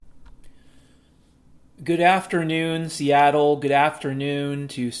Good afternoon, Seattle. Good afternoon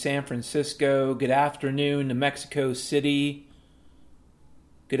to San Francisco. Good afternoon to Mexico City.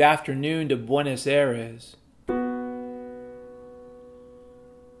 Good afternoon to Buenos Aires.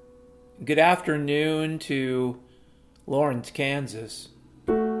 Good afternoon to Lawrence, Kansas.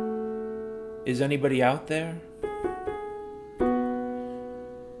 Is anybody out there?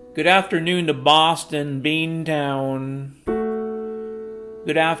 Good afternoon to Boston, Beantown.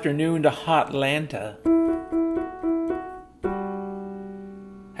 Good afternoon to Hotlanta.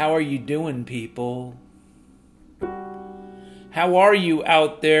 How are you doing, people? How are you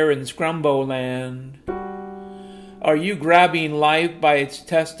out there in Scrumbo land? Are you grabbing life by its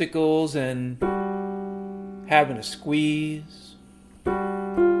testicles and having a squeeze?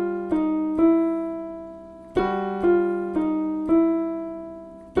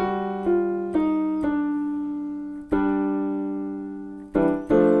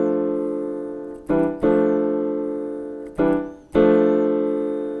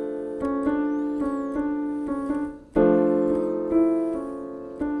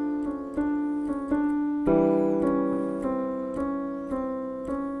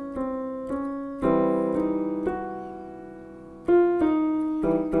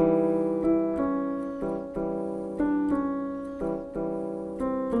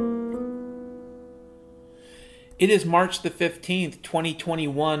 It is March the 15th,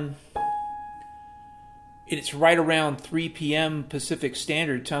 2021. It's right around 3 p.m. Pacific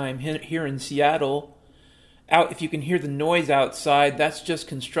Standard Time here in Seattle. If you can hear the noise outside, that's just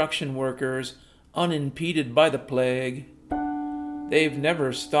construction workers unimpeded by the plague. They've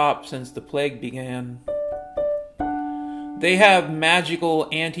never stopped since the plague began. They have magical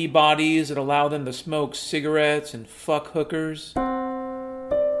antibodies that allow them to smoke cigarettes and fuck hookers.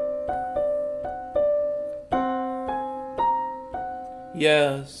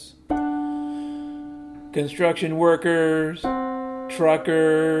 Yes. Construction workers,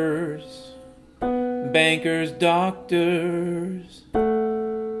 truckers, bankers, doctors,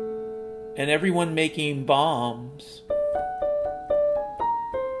 and everyone making bombs.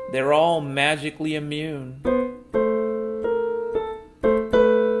 They're all magically immune.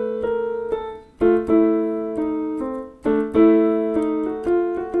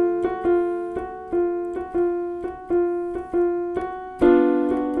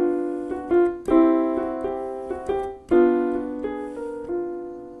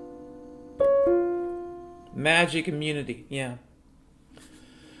 Magic immunity, yeah.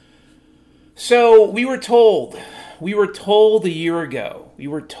 So we were told a year ago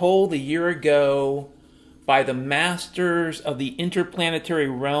by the masters of the interplanetary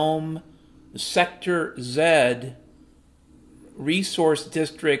realm, Sector Z, Resource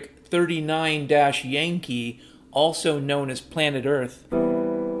District 39-Yankee, also known as Planet Earth.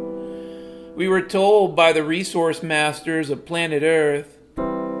 We were told by the resource masters of Planet Earth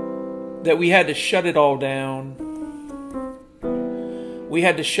that we had to shut it all down. We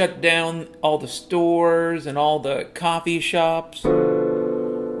had to shut down all the stores and all the coffee shops.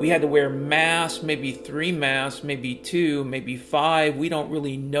 We had to wear masks, maybe 3 masks, maybe 2, maybe 5. We don't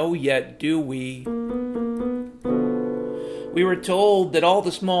really know yet, do we? We were told that all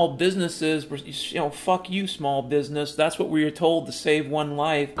the small businesses were, fuck you, small business. That's what we were told to save one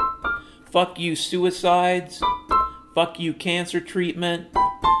life. Fuck you, suicides. Fuck you, cancer treatment.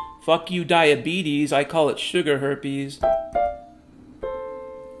 Fuck you, diabetes. I call it sugar herpes.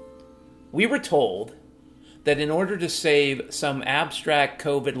 We were told that in order to save some abstract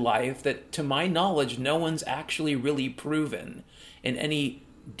COVID life that, to my knowledge, no one's actually really proven in any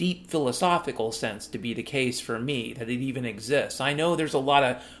deep philosophical sense to be the case for me, that it even exists. I know there's a lot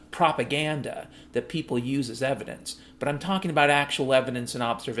of propaganda that people use as evidence, but I'm talking about actual evidence and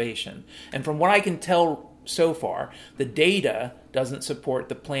observation. And from what I can tell so far, the data doesn't support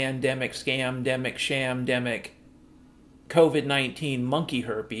the plandemic, scamdemic, shamdemic, COVID-19 monkey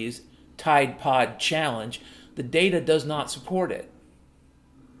herpes, Tide Pod challenge. The data does not support it.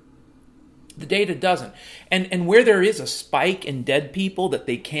 The data doesn't. And where there is a spike in dead people that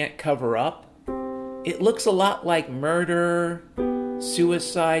they can't cover up, it looks a lot like murder,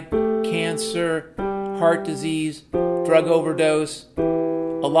 suicide, cancer, heart disease, drug overdose.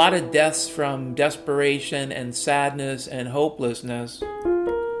 A lot of deaths from desperation and sadness and hopelessness.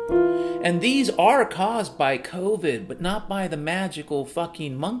 And these are caused by COVID, but not by the magical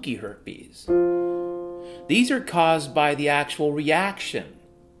fucking monkey herpes. These are caused by the actual reaction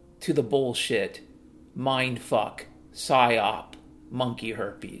to the bullshit, mindfuck, psyop, monkey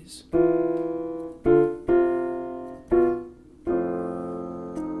herpes.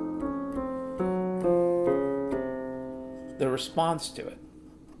 The response to it.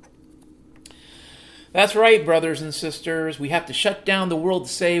 That's right, brothers and sisters. We have to shut down the world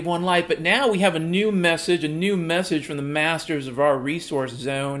to save one life. But now we have a new message from the masters of our resource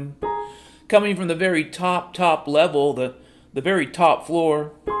zone. Coming from the very top level, the very top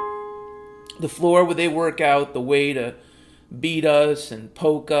floor. The floor where they work out the way to beat us and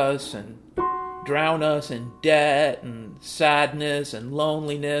poke us and drown us in debt and sadness and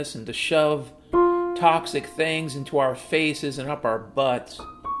loneliness and to shove toxic things into our faces and up our butts.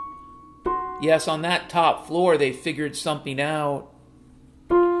 Yes, on that top floor, they figured something out.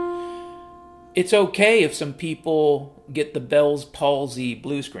 It's okay if some people get the Bell's palsy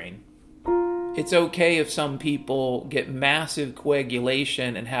blue screen. It's okay if some people get massive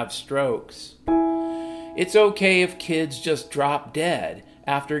coagulation and have strokes. It's okay if kids just drop dead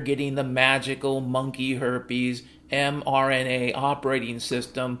after getting the magical monkey herpes mRNA operating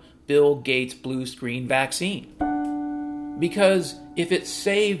system Bill Gates blue screen vaccine. Because if it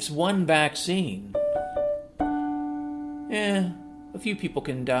saves one vaccine, a few people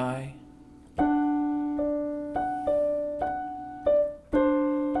can die.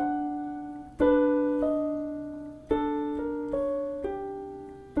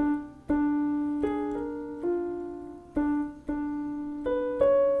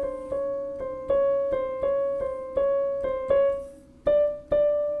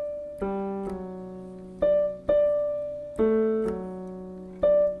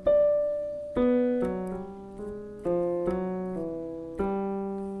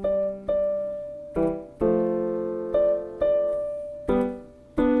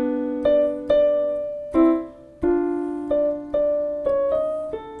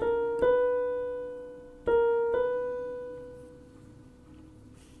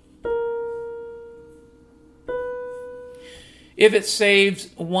 If it saves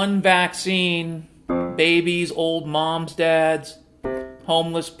one vaccine, babies, old moms, dads,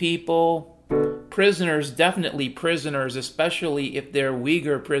 homeless people, prisoners, definitely prisoners, especially if they're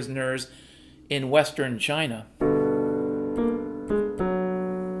Uyghur prisoners in Western China.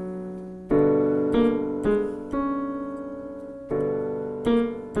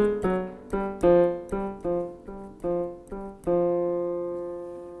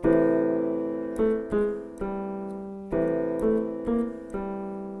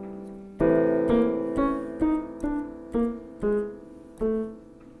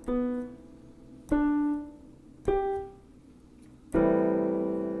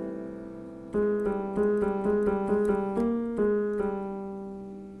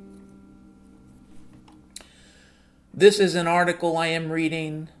 This is an article I am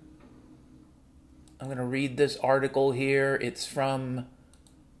reading. I'm going to read this article here. It's from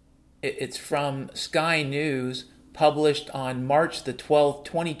Sky News, published on March the 12th,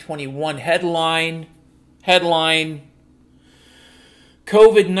 2021. Headline,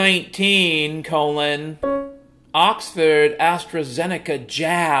 COVID-19, Oxford AstraZeneca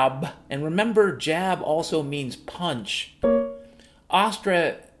jab. And remember, jab also means punch.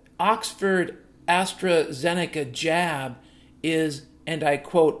 Oxford AstraZeneca jab is, and I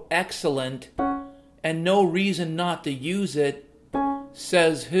quote, excellent, and no reason not to use it,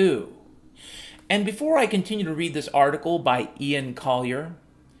 says who? And before I continue to read this article by Ian Collier,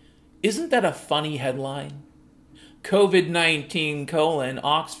 isn't that a funny headline? COVID-19,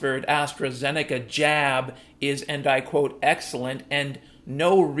 Oxford AstraZeneca jab is, and I quote, excellent, and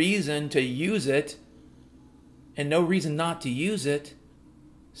no reason to use it, and no reason not to use it,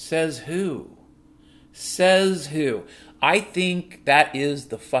 says who? Says who? I think that is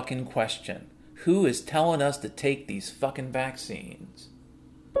the fucking question. Who is telling us to take these fucking vaccines?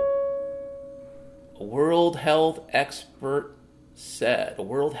 A World Health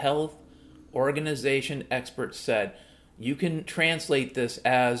Organization expert said, you can translate this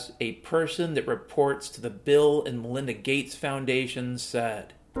as a person that reports to the Bill and Melinda Gates Foundation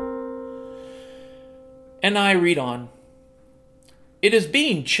said. And I read on. It is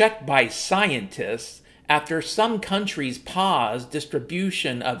being checked by scientists after some countries pause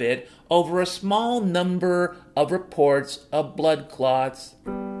distribution of it over a small number of reports of blood clots.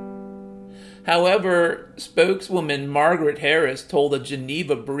 However, spokeswoman Margaret Harris told a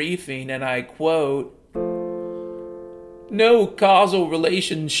Geneva briefing, and I quote, no causal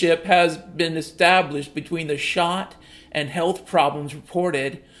relationship has been established between the shot and health problems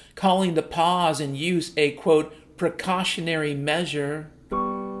reported, calling the pause in use a, quote, precautionary measure.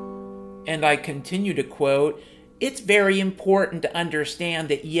 And I continue to quote, it's very important to understand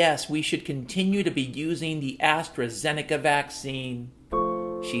that yes, we should continue to be using the AstraZeneca vaccine,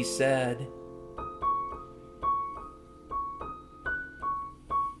 she said.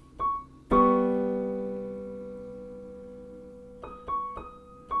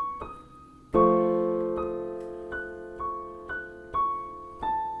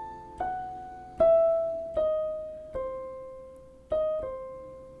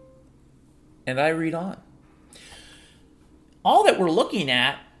 And I read on. All that we're looking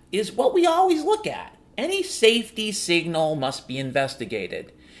at is what we always look at. Any safety signal must be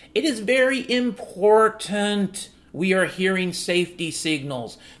investigated. It is very important we are hearing safety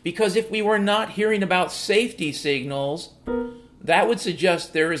signals, because if we were not hearing about safety signals, that would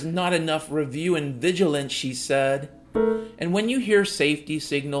suggest there is not enough review and vigilance, she said. And when you hear safety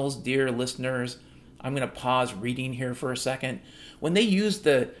signals, dear listeners, I'm going to pause reading here for a second. When they use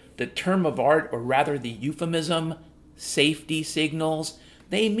the term of art, or rather the euphemism, safety signals,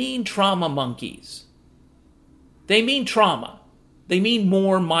 they mean trauma monkeys. They mean trauma. They mean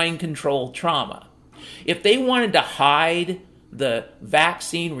more mind-controlled trauma. If they wanted to hide the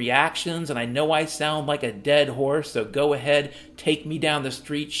vaccine reactions, and I know I sound like a dead horse, so go ahead, take me down the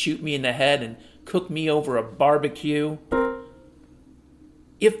street, shoot me in the head, and cook me over a barbecue.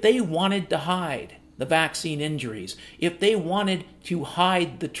 If they wanted to hide the vaccine injuries, if they wanted to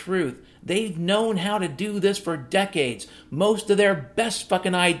hide the truth, they've known how to do this for decades. Most of their best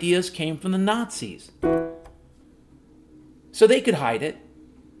fucking ideas came from the Nazis. So they could hide it.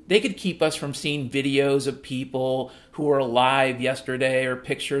 They could keep us from seeing videos of people who were alive yesterday, or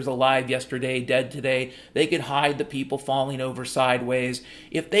pictures alive yesterday, dead today. They could hide the people falling over sideways.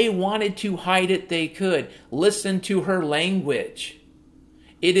 If they wanted to hide it, they could. Listen to her language.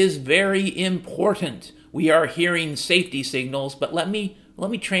 It is very important we are hearing safety signals, but let me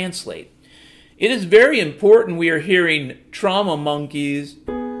translate. It is very important we are hearing trauma monkeys,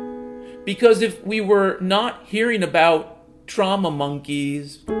 because if we were not hearing about trauma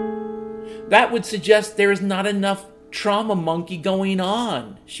monkeys, that would suggest there is not enough trauma monkey going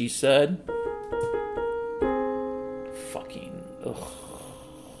on, she said. Fucking, ugh.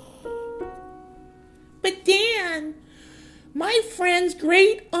 But Dan, my friend's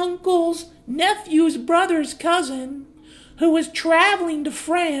great uncle's nephew's brother's cousin, who was traveling to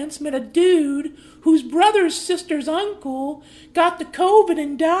France, met a dude whose brother's sister's uncle got the COVID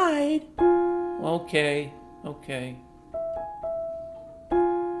and died. Okay.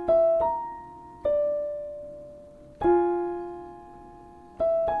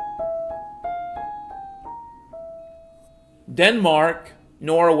 Denmark,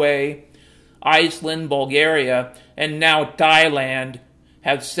 Norway, Iceland, Bulgaria, and now Thailand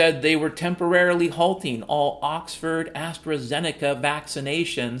have said they were temporarily halting all Oxford AstraZeneca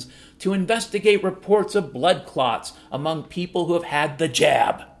vaccinations to investigate reports of blood clots among people who have had the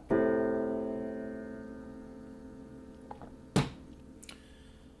jab.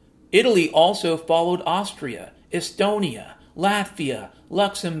 Italy also followed Austria, Estonia, Latvia,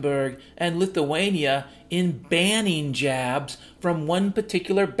 Luxembourg, and Lithuania in banning jabs from one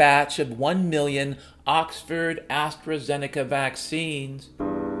particular batch of 1 million Oxford AstraZeneca vaccines,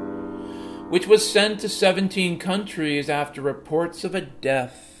 which was sent to 17 countries after reports of a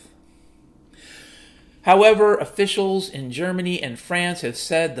death. However, officials in Germany and France have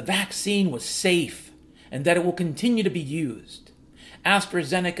said the vaccine was safe and that it will continue to be used.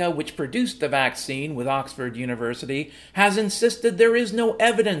 AstraZeneca, which produced the vaccine with Oxford University, has insisted there is no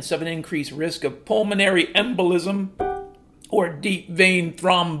evidence of an increased risk of pulmonary embolism or deep vein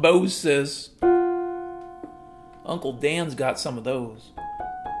thrombosis. Uncle Dan's got some of those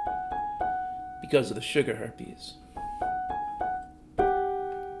because of the sugar herpes.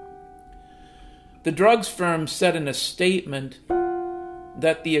 The drugs firm said in a statement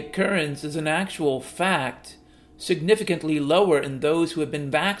that the occurrence is an actual fact significantly lower in those who have been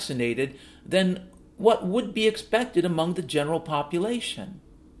vaccinated than what would be expected among the general population.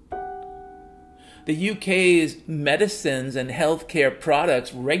 The UK's Medicines and Healthcare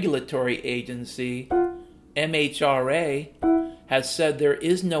Products Regulatory Agency, MHRA, has said there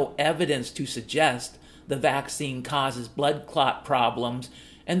is no evidence to suggest the vaccine causes blood clot problems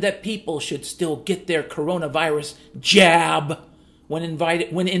and that people should still get their coronavirus jab when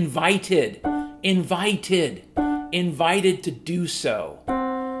invited to do so.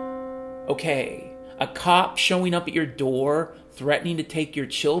 Okay, a cop showing up at your door threatening to take your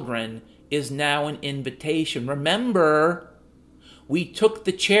children is now an invitation. Remember, we took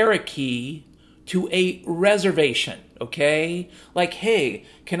the Cherokee to a reservation, okay? Like, hey,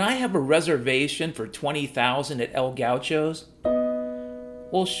 can I have a reservation for 20,000 at El Gaucho's?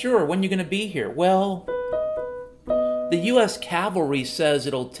 Well, sure, when are you going to be here? Well, the U.S. Cavalry says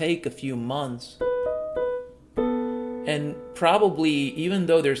it'll take a few months. And probably, even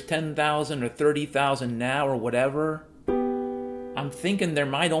though there's 10,000 or 30,000 now or whatever, I'm thinking there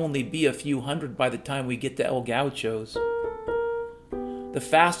might only be a few hundred by the time we get to El Gaucho's. The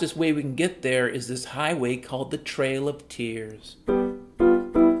fastest way we can get there is this highway called the Trail of Tears.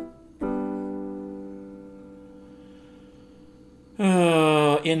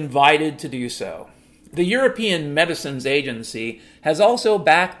 invited to do so. The European Medicines Agency has also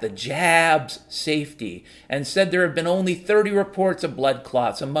backed the jab's safety and said there have been only 30 reports of blood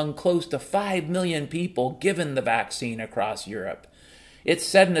clots among close to 5 million people given the vaccine across Europe. It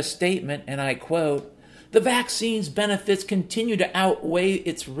said in a statement, and I quote, "The vaccine's benefits continue to outweigh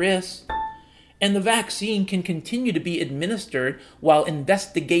its risks, and the vaccine can continue to be administered while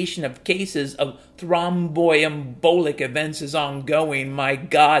investigation of cases of thromboembolic events is ongoing." My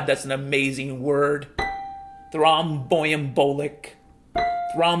God, that's an amazing word. Thromboembolic.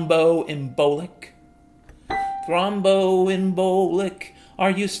 Thromboembolic. Thromboembolic. Are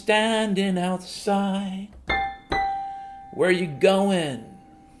you standing outside? Where you going?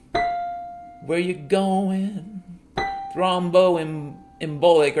 Where you going?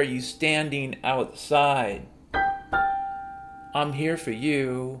 Thromboembolic, are you standing outside? I'm here for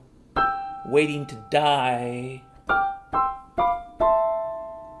you, waiting to die.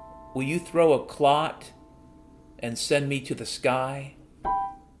 Will you throw a clot and send me to the sky?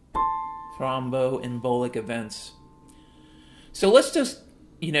 Thromboembolic events. So let's just,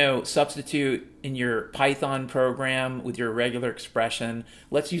 substitute in your Python program with your regular expression.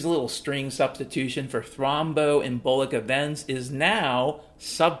 Let's use a little string substitution for thromboembolic events is now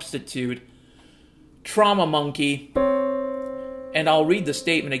substitute trauma monkey. And I'll read the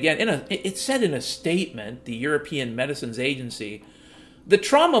statement again. It said in a statement, the European Medicines Agency, the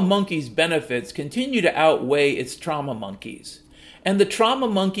trauma monkey's benefits continue to outweigh its trauma monkeys, and the trauma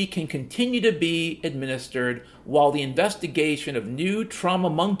monkey can continue to be administered while the investigation of new trauma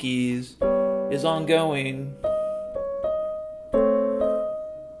monkeys is ongoing.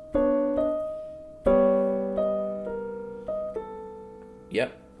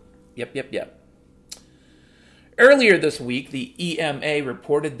 Yep. Earlier this week, the EMA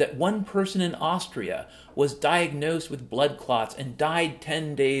reported that one person in Austria was diagnosed with blood clots and died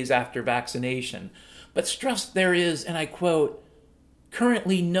 10 days after vaccination, but stressed there is, and I quote,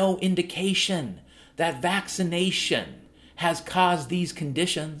 currently no indication that vaccination has caused these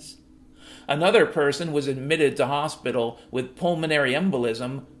conditions. Another person was admitted to hospital with pulmonary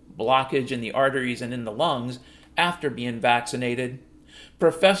embolism, blockage in the arteries and in the lungs, after being vaccinated.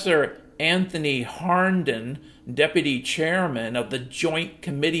 Professor Anthony Harnden, deputy chairman of the Joint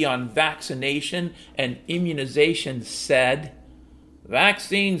Committee on Vaccination and Immunization, said,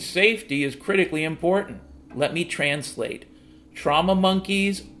 vaccine safety is critically important. Let me translate. Trauma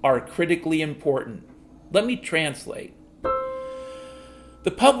monkeys are critically important. Let me translate.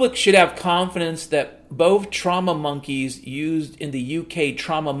 The public should have confidence that both trauma monkeys used in the UK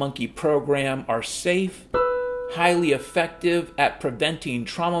trauma monkey program are safe, highly effective at preventing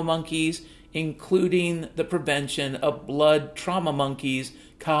trauma monkeys, including the prevention of blood trauma monkeys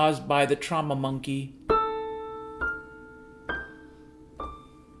caused by the trauma monkey.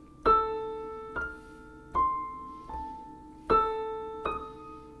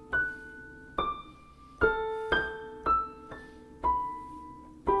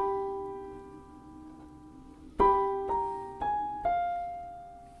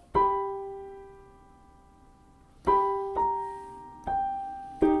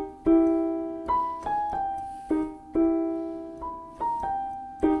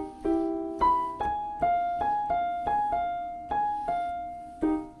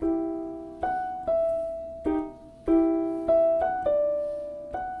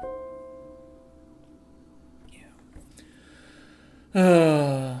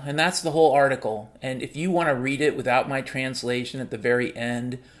 And that's the whole article. And if you want to read it without my translation at the very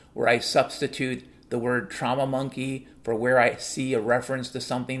end, where I substitute the word trauma monkey for where I see a reference to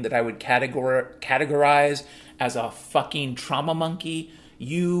something that I would categorize as a fucking trauma monkey,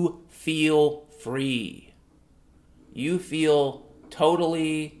 you feel free. You feel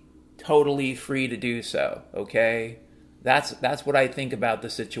totally free to do so, okay? That's what I think about the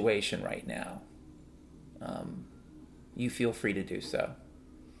situation right now. You feel free to do so.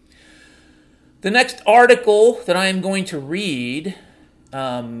 The next article that I am going to read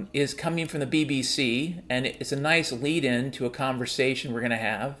is coming from the BBC, and it's a nice lead-in to a conversation we're going to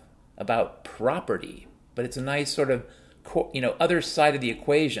have about property. But it's a nice sort of, other side of the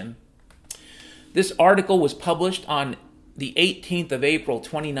equation. This article was published on the 18th of April,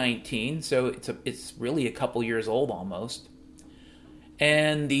 2019, so it's really a couple years old almost.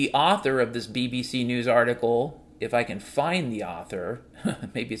 And the author of this BBC News article, if I can find the author,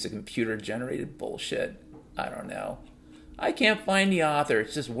 maybe it's a computer-generated bullshit, I don't know. I can't find the author,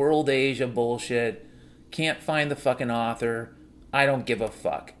 it's just World Asia bullshit. Can't find the fucking author. I don't give a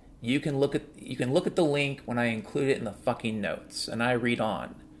fuck. You can look at the link when I include it in the fucking notes, and I read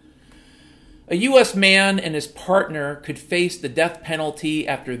on. A U.S. man and his partner could face the death penalty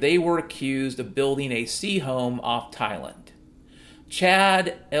after they were accused of building a sea home off Thailand.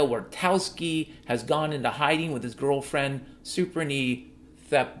 Chad Elwartowski has gone into hiding with his girlfriend, Suprani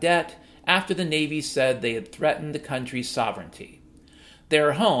Thepdet, after the Navy said they had threatened the country's sovereignty.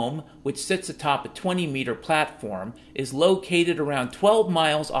 Their home, which sits atop a 20-meter platform, is located around 12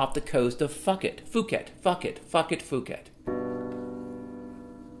 miles off the coast of Phuket.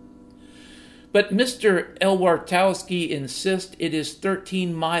 But Mr. Elwartowski insists it is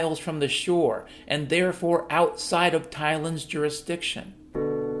 13 miles from the shore and therefore outside of Thailand's jurisdiction.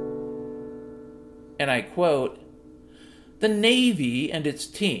 And I quote, "The Navy and its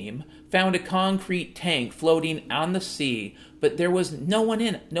team found a concrete tank floating on the sea, but there was no one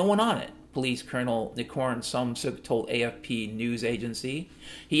on it," Police Colonel Nikorn Somsuk told AFP news agency.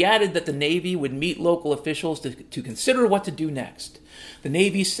 He added that the Navy would meet local officials to consider what to do next. The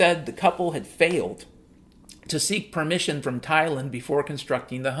Navy said the couple had failed to seek permission from Thailand before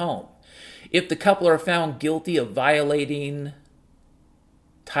constructing the home. If the couple are found guilty of violating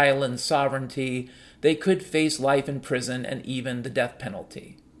Thailand's sovereignty, they could face life in prison and even the death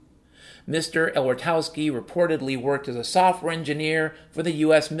penalty. Mr. Elwartowski reportedly worked as a software engineer for the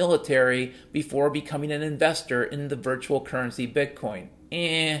U.S. military before becoming an investor in the virtual currency Bitcoin.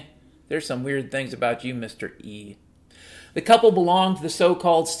 There's some weird things about you, Mr. E. The couple belong to the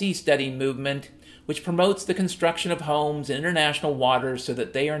so-called seasteading movement, which promotes the construction of homes in international waters so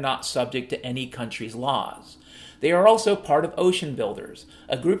that they are not subject to any country's laws. They are also part of Ocean Builders,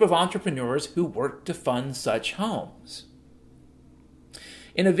 a group of entrepreneurs who work to fund such homes.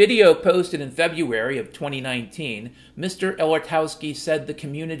 In a video posted in February of 2019, Mr. Elwartowski said the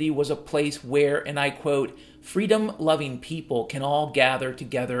community was a place where, and I quote, "freedom-loving people can all gather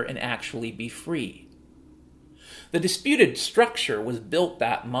together and actually be free." The disputed structure was built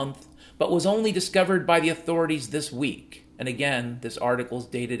that month, but was only discovered by the authorities this week. And again, this article is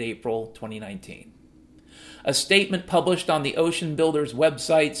dated April 2019. A statement published on the Ocean Builders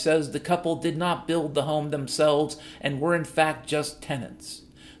website says the couple did not build the home themselves and were in fact just tenants.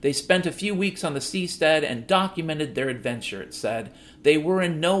 They spent a few weeks on the seastead and documented their adventure, it said. They were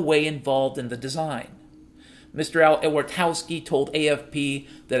in no way involved in the design. Mr. Elwartowski told AFP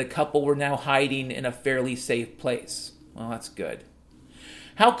that a couple were now hiding in a fairly safe place. Well, that's good.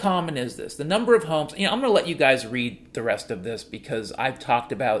 How common is this? The number of homes... I'm going to let you guys read the rest of this because I've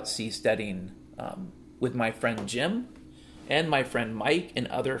talked about seasteading with my friend Jim and my friend Mike and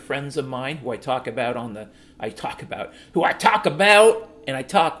other friends of mine who I talk with on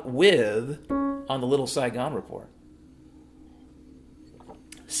the Little Saigon Report.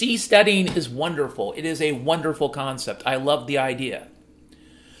 Seasteading is wonderful. It is a wonderful concept. I love the idea.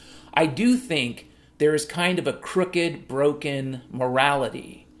 I do think there is kind of a crooked, broken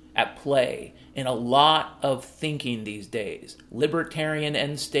morality at play in a lot of thinking these days. Libertarian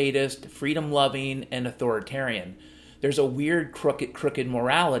and statist, freedom-loving and authoritarian. There's a weird, crooked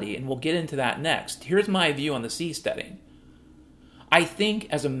morality, and we'll get into that next. Here's my view on the seasteading. I think,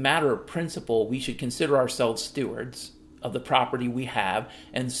 as a matter of principle, we should consider ourselves stewards of the property we have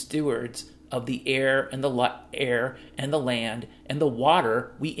and stewards of the air and the land and the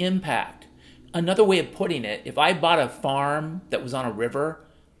water we impact. Another way of putting it, if I bought a farm that was on a river,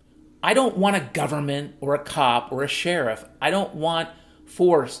 I don't want a government or a cop or a sheriff. I don't want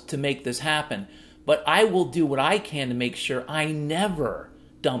force to make this happen. But I will do what I can to make sure I never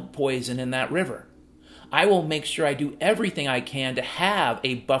dump poison in that river. I will make sure I do everything I can to have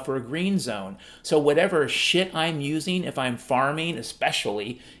a buffer green zone. So whatever shit I'm using, if I'm farming,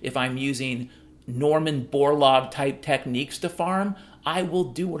 especially if I'm using Norman Borlaug type techniques to farm, I will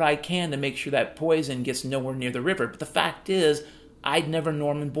do what I can to make sure that poison gets nowhere near the river. But the fact is, I'd never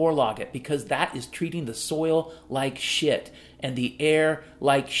Norman Borlaug it because that is treating the soil like shit and the air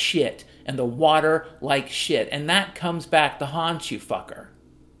like shit and the water like shit. And that comes back to haunt you, fucker.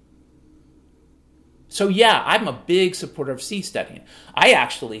 So yeah, I'm a big supporter of seasteading. I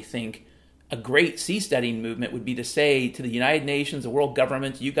actually think a great seasteading movement would be to say to the United Nations, the world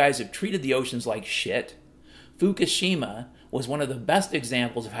government, you guys have treated the oceans like shit. Fukushima was one of the best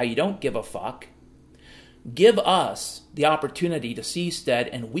examples of how you don't give a fuck. Give us the opportunity to seastead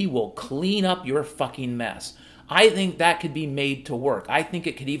and we will clean up your fucking mess. I think that could be made to work. I think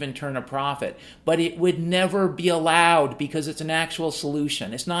it could even turn a profit. But it would never be allowed because it's an actual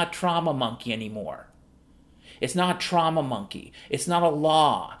solution. It's not trauma monkey anymore. It's not trauma monkey. It's not a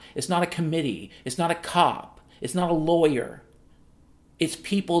law. It's not a committee. It's not a cop. It's not a lawyer. It's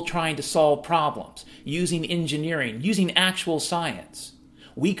people trying to solve problems, using engineering, using actual science.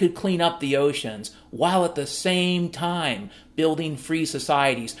 We could clean up the oceans while at the same time building free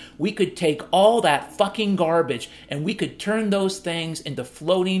societies. We could take all that fucking garbage and we could turn those things into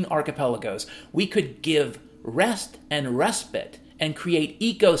floating archipelagos. We could give rest and respite and create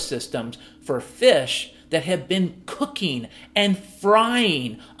ecosystems for fish that have been cooking and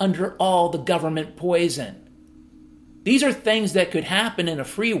frying under all the government poison. These are things that could happen in a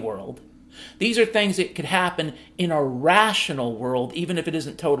free world. These are things that could happen in a rational world, even if it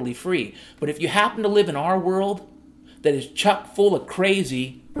isn't totally free. But if you happen to live in our world that is chock full of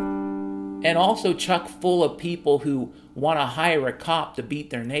crazy and also chock full of people who want to hire a cop to beat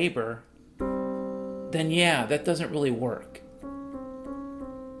their neighbor, then yeah, that doesn't really work.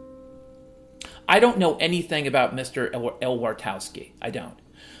 I don't know anything about Mr. Elwartowski. I don't.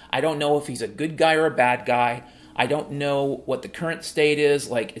 I don't know if he's a good guy or a bad guy. I don't know what the current state is.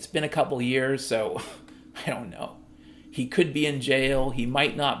 Like, it's been a couple years, so I don't know. He could be in jail. He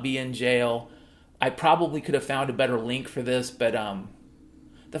might not be in jail. I probably could have found a better link for this, but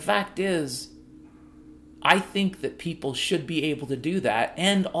the fact is, I think that people should be able to do that.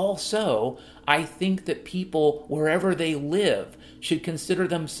 And also, I think that people, wherever they live, should consider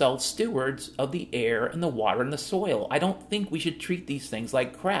themselves stewards of the air and the water and the soil. I don't think we should treat these things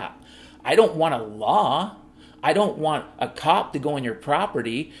like crap. I don't want a law. I don't want a cop to go on your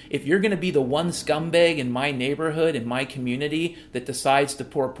property. If you're going to be the one scumbag in my neighborhood, in my community, that decides to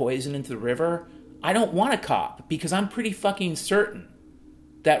pour poison into the river, I don't want a cop, because I'm pretty fucking certain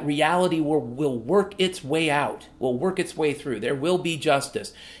that reality will work its way out, will work its way through. There will be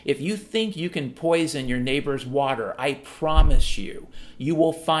justice. If you think you can poison your neighbor's water, I promise you, you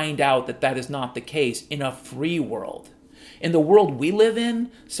will find out that that is not the case in a free world. In the world we live in,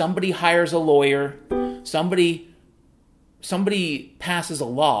 somebody hires a lawyer, somebody passes a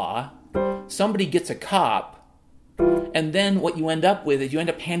law, somebody gets a cop, and then what you end up with is you end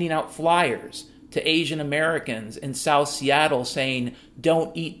up handing out flyers to Asian Americans in South Seattle saying,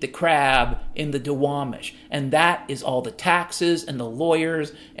 don't eat the crab in the Duwamish. And that is all the taxes and the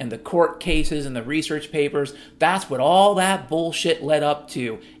lawyers and the court cases and the research papers. That's what all that bullshit led up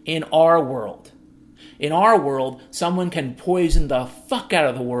to in our world. In our world, someone can poison the fuck out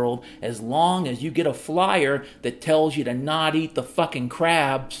of the world as long as you get a flyer that tells you to not eat the fucking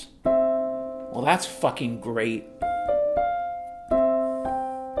crabs. Well, that's fucking great.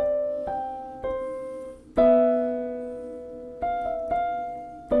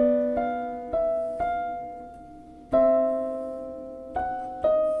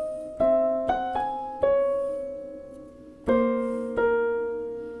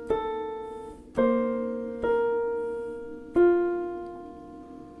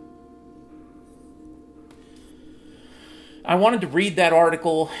 I wanted to read that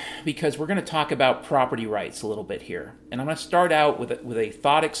article because we're going to talk about property rights a little bit here. And I'm going to start out with a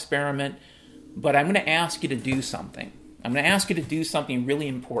thought experiment, but I'm going to ask you to do something. I'm going to ask you to do something really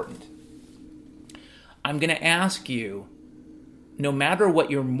important. I'm going to ask you, no matter what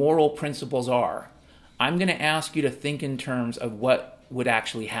your moral principles are, I'm going to ask you to think in terms of what would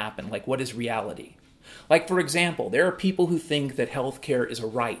actually happen, like what is reality. Like, for example, there are people who think that healthcare is a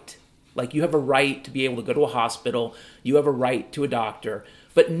right. Like, you have a right to be able to go to a hospital, you have a right to a doctor,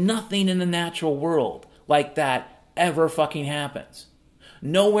 but nothing in the natural world like that ever fucking happens.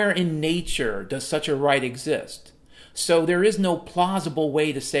 Nowhere in nature does such a right exist. So there is no plausible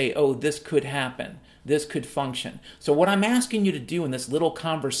way to say, oh, this could happen, this could function. So what I'm asking you to do in this little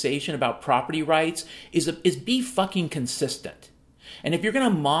conversation about property rights is be fucking consistent. And if you're going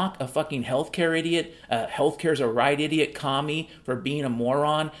to mock a fucking healthcare idiot, healthcare's a right idiot commie for being a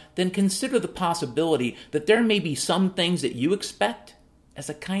moron, then consider the possibility that there may be some things that you expect as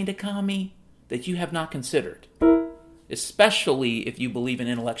a kind of commie that you have not considered. Especially if you believe in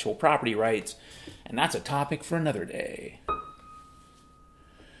intellectual property rights, and that's a topic for another day.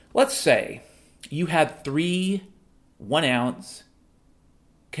 Let's say you had 3 1-ounce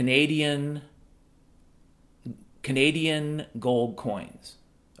Canadian gold coins,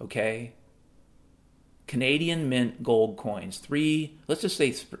 okay? Canadian mint gold coins. Let's just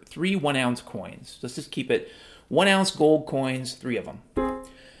say 3 1-ounce coins. Let's just keep it 1-ounce gold coins, 3 of them.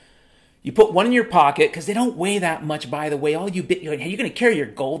 You put one in your pocket, because they don't weigh that much, by the way. You're going to carry your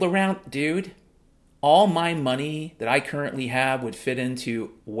gold around? Dude, all my money that I currently have would fit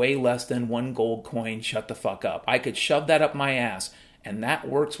into way less than 1 gold coin. Shut the fuck up. I could shove that up my ass, and that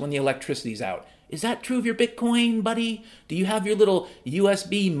works when the electricity's out. Is that true of your Bitcoin, buddy? Do you have your little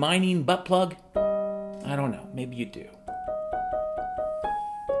USB mining butt plug? I don't know. Maybe you do.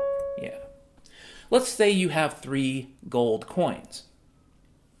 Yeah. Let's say you have 3 gold coins.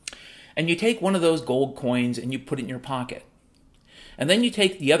 And you take one of those gold coins and you put it in your pocket. And then you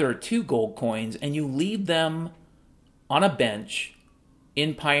take the other 2 gold coins and you leave them on a bench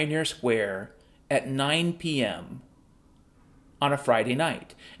in Pioneer Square at 9 p.m. on a Friday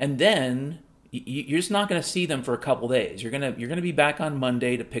night. And then you're just not going to see them for a couple days. You're going to be back on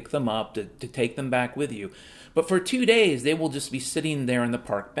Monday to pick them up, to take them back with you. But for 2 days, they will just be sitting there on the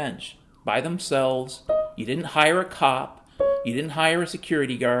park bench by themselves. You didn't hire a cop. You didn't hire a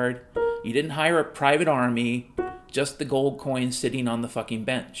security guard. You didn't hire a private army. Just the gold coins sitting on the fucking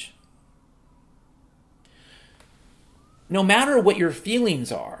bench. No matter what your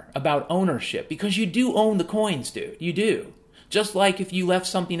feelings are about ownership, because you do own the coins, dude. You do. Just like if you left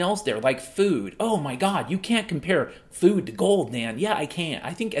something else there, like food. Oh my God, you can't compare food to gold, man. Yeah, I can.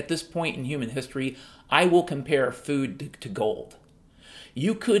 I think at this point in human history, I will compare food to gold.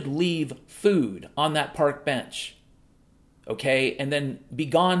 You could leave food on that park bench, okay, and then be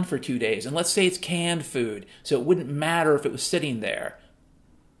gone for 2 days. And let's say it's canned food, so it wouldn't matter if it was sitting there.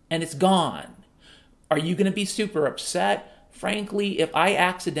 And it's gone. Are you going to be super upset? Frankly, if I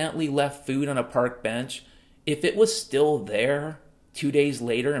accidentally left food on a park bench, if it was still there 2 days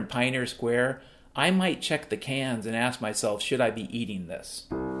later in Pioneer Square, I might check the cans and ask myself, should I be eating this?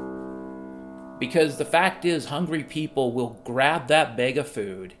 Because the fact is, hungry people will grab that bag of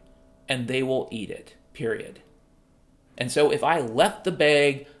food and they will eat it, period. And so if I left the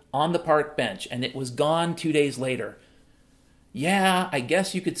bag on the park bench and it was gone 2 days later, yeah, I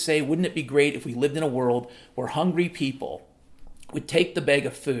guess you could say, wouldn't it be great if we lived in a world where hungry people would take the bag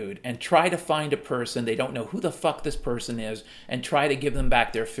of food and try to find a person, they don't know who the fuck this person is, and try to give them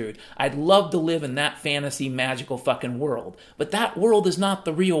back their food. I'd love to live in that fantasy, magical fucking world. But that world is not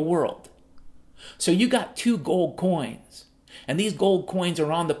the real world. So you got 2 gold coins. And these gold coins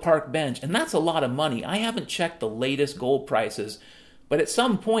are on the park bench. And that's a lot of money. I haven't checked the latest gold prices. But at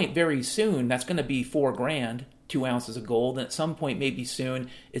some point very soon, that's going to be $4,000, 2 ounces of gold. And at some point maybe soon,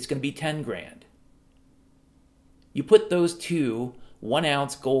 it's going to be $10,000. You put those 2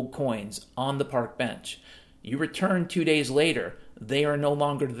 1-ounce gold coins on the park bench. You return 2 days later. They are no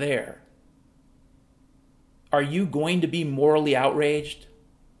longer there. Are you going to be morally outraged?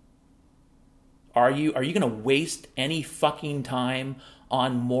 Are you going to waste any fucking time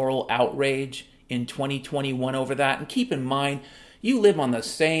on moral outrage in 2021 over that? And keep in mind, you live on the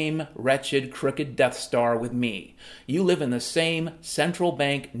same wretched, crooked Death Star with me. You live in the same central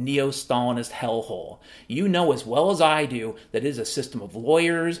bank neo-Stalinist hellhole. You know as well as I do that it is a system of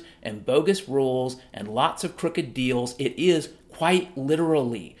lawyers and bogus rules and lots of crooked deals. It is quite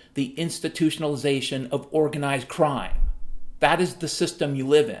literally the institutionalization of organized crime. That is the system you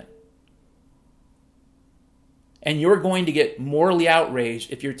live in. And you're going to get morally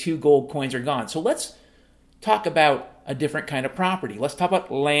outraged if your 2 gold coins are gone. So let's talk about a different kind of property. Let's talk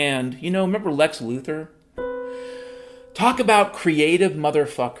about land. You know, remember Lex Luthor? Talk about creative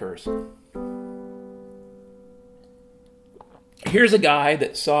motherfuckers. Here's a guy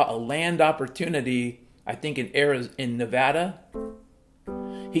that saw a land opportunity, I think in Nevada.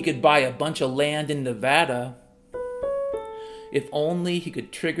 He could buy a bunch of land in Nevada. If only he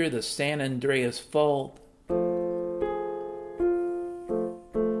could trigger the San Andreas Fault.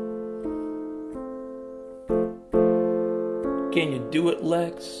 Can you do it,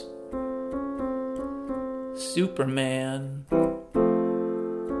 Lex? Superman.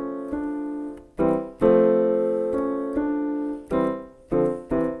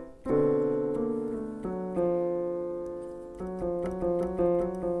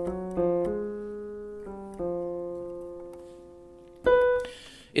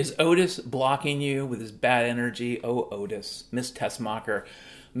 Is Otis blocking you with his bad energy? Oh, Otis. Miss Tessmacher.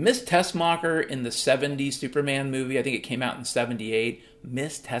 Miss Tessmacher in the 70s Superman movie, I think it came out in 78.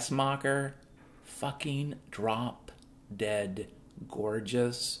 Miss Tessmacher, fucking drop dead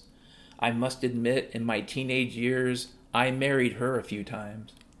gorgeous. I must admit, in my teenage years, I married her a few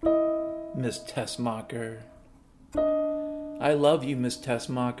times. Miss Tessmacher. I love you, Miss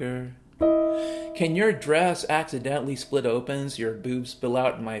Tessmacher. Can your dress accidentally split open so your boobs spill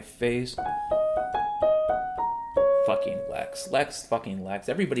out in my face? Fucking Lex. Lex, fucking Lex.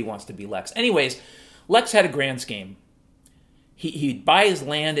 Everybody wants to be Lex. Anyways, Lex had a grand scheme. He'd buy his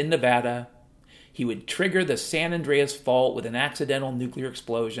land in Nevada. He would trigger the San Andreas Fault with an accidental nuclear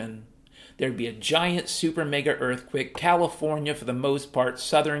explosion. There'd be a giant super mega earthquake. California, for the most part,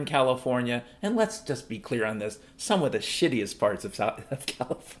 Southern California, and let's just be clear on this, some of the shittiest parts of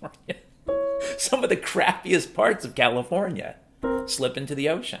California. Some of the crappiest parts of California slip into the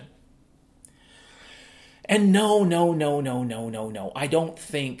ocean. And no. I don't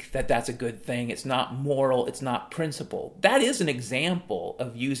think that that's a good thing. It's not moral. It's not principled. That is an example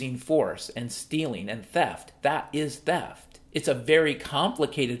of using force and stealing and theft. That is theft. It's a very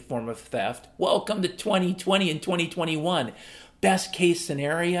complicated form of theft. Welcome to 2020 and 2021. Best case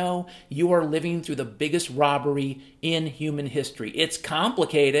scenario, you are living through the biggest robbery in human history. It's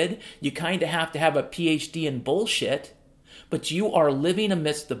complicated. You kind of have to have a PhD in bullshit, but you are living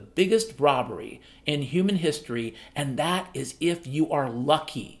amidst the biggest robbery in human history, and that is if you are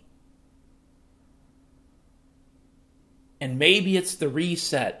lucky. And maybe it's the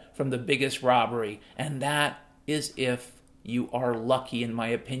reset from the biggest robbery, and that is if you are lucky, in my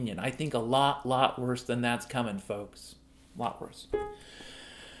opinion. I think a lot worse than that's coming, folks. A lot worse.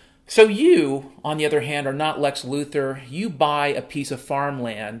 So you, on the other hand, are not Lex Luthor. You buy a piece of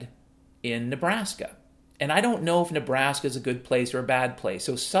farmland in Nebraska. And I don't know if Nebraska is a good place or a bad place.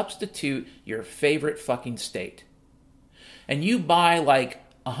 So substitute your favorite fucking state. And you buy like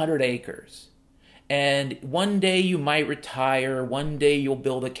 100 acres. And one day you might retire. One day you'll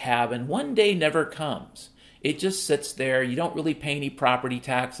build a cabin. One day never comes. It just sits there. You don't really pay any property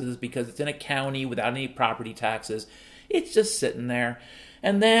taxes because it's in a county without any property taxes. It's just sitting there.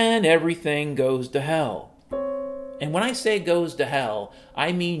 And then everything goes to hell. And when I say goes to hell,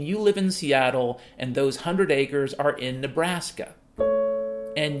 I mean you live in Seattle and those 100 acres are in Nebraska.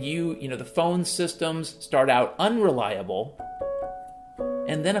 And the phone systems start out unreliable.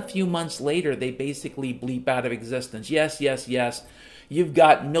 And then a few months later, they basically bleep out of existence. Yes. You've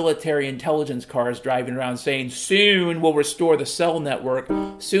got military intelligence cars driving around saying, soon we'll restore the cell network.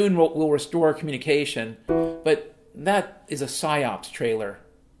 Soon we'll restore communication. But that is a PSYOPs trailer,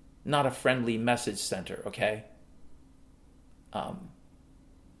 not a friendly message center, okay?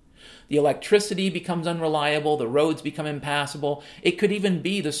 The electricity becomes unreliable. The roads become impassable. It could even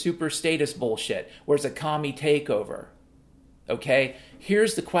be the super status bullshit, where it's a commie takeover, okay?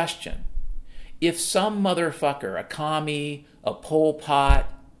 Here's the question. If some motherfucker, a commie, a Pol Pot,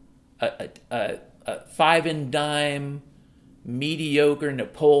 a five and dime, mediocre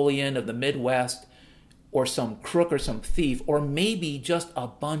Napoleon of the Midwest, or some crook or some thief, or maybe just a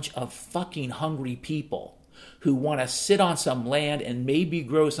bunch of fucking hungry people who want to sit on some land and maybe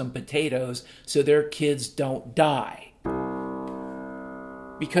grow some potatoes so their kids don't die.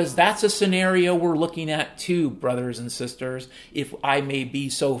 Because that's a scenario we're looking at too, brothers and sisters, if I may be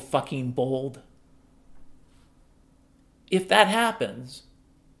so fucking bold. If that happens,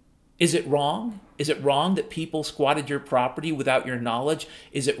 is it wrong? Is it wrong that people squatted your property without your knowledge?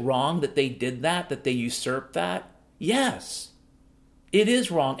 Is it wrong that they did that they usurped that? Yes, it is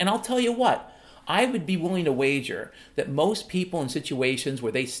wrong. And I'll tell you what, I would be willing to wager that most people in situations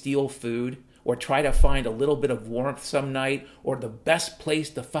where they steal food or try to find a little bit of warmth some night or the best place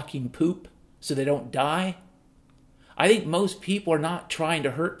to fucking poop so they don't die, I think most people are not trying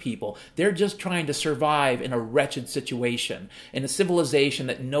to hurt people. They're just trying to survive in a wretched situation, in a civilization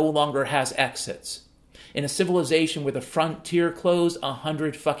that no longer has exits, in a civilization where the frontier closed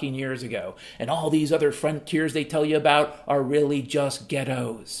 100 fucking years ago, and all these other frontiers they tell you about are really just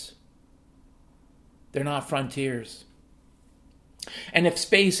ghettos. They're not frontiers. And if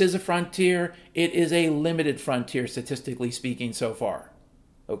space is a frontier, it is a limited frontier, statistically speaking, so far.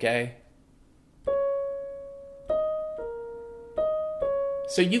 Okay?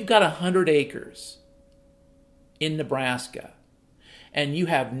 So you've got 100 acres in Nebraska, and you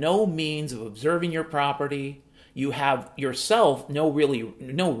have no means of observing your property. You have yourself no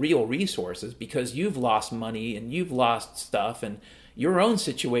real resources because you've lost money and you've lost stuff, and your own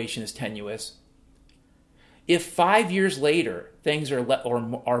situation is tenuous. If 5 years later things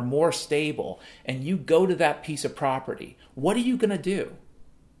are more stable, and you go to that piece of property, what are you going to do?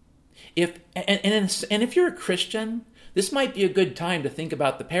 If you're a Christian, this might be a good time to think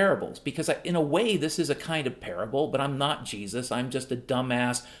about the parables, because in a way this is a kind of parable, but I'm not Jesus. I'm just a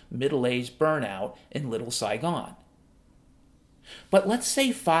dumbass, middle-aged burnout in Little Saigon. But let's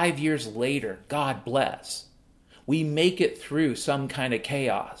say 5 years later, God bless, we make it through some kind of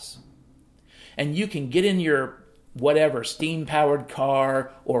chaos. And you can get in your whatever steam-powered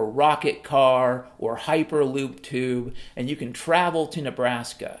car or rocket car or Hyperloop tube, and you can travel to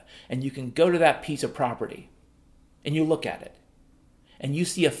Nebraska, and you can go to that piece of property. And you look at it, and you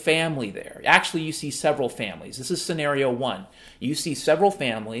see a family there. Actually, you see several families. This is scenario one. You see several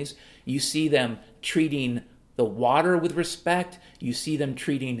families. You see them treating the water with respect. You see them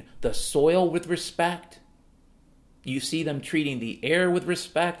treating the soil with respect. You see them treating the air with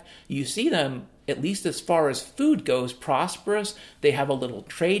respect. You see them, at least as far as food goes, prosperous. They have a little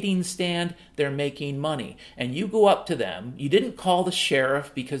trading stand. They're making money. And you go up to them. You didn't call the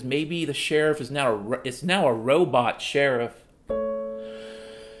sheriff because maybe the sheriff is now a robot sheriff.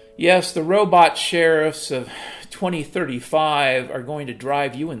 Yes, the robot sheriffs of 2035 are going to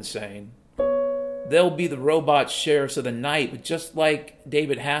drive you insane. They'll be the robot sheriffs of the night, but just like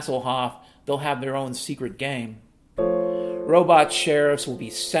David Hasselhoff, they'll have their own secret game. Robot sheriffs will be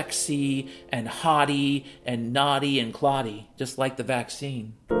sexy and haughty and naughty and cloddy, just like the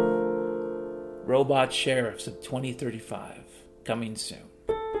vaccine. Robot sheriffs of 2035, coming soon.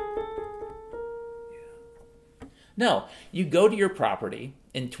 No, you go to your property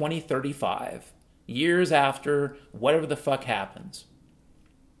in 2035, years after whatever the fuck happens,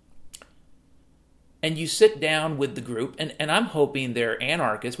 and you sit down with the group, and I'm hoping they're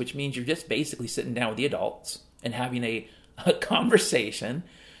anarchists, which means you're just basically sitting down with the adults and having a conversation,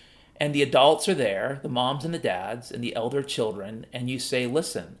 and the adults are there, the moms and the dads and the elder children, and you say,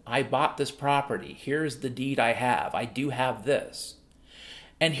 listen, I bought this property. Here's the deed I have. I do have this.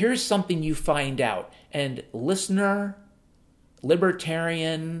 And here's something you find out. And listener,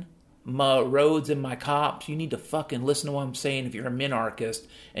 libertarian, my roads and my cops, you need to fucking listen to what I'm saying. If you're a minarchist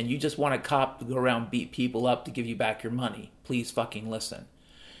and you just want a cop to go around beat people up to give you back your money, please fucking listen.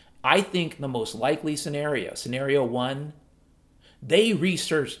 I think the most likely scenario 1, they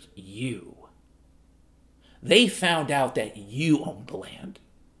researched you. They found out that you owned the land.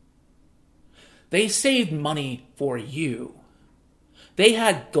 They saved money for you. They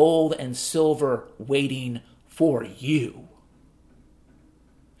had gold and silver waiting for you.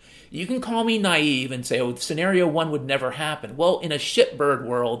 You can call me naive and say, oh, scenario 1 would never happen. Well, in a shitbird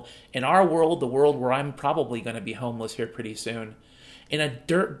world, in our world, the world where I'm probably going to be homeless here pretty soon, in a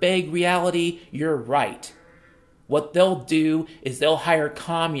dirtbag reality, you're right. What they'll do is they'll hire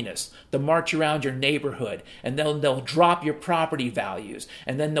communists to march around your neighborhood, and they'll drop your property values,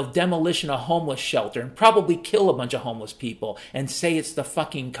 and then they'll demolition a homeless shelter and probably kill a bunch of homeless people and say it's the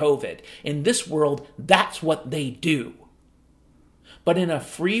fucking COVID. In this world, that's what they do. But in a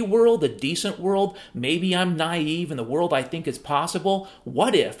free world, a decent world, maybe I'm naive in the world I think is possible.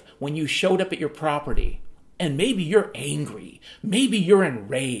 What if when you showed up at your property, and maybe you're angry, maybe you're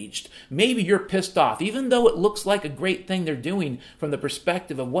enraged, maybe you're pissed off, even though it looks like a great thing they're doing from the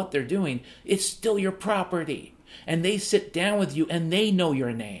perspective of what they're doing, it's still your property. And they sit down with you and they know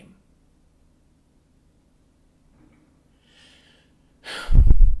your name.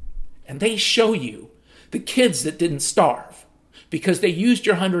 And they show you the kids that didn't starve because they used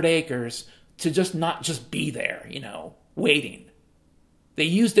your 100 acres to not just be there, waiting. They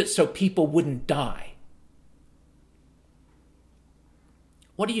used it so people wouldn't die.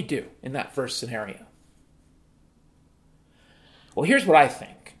 What do you do in that first scenario? Well, here's what I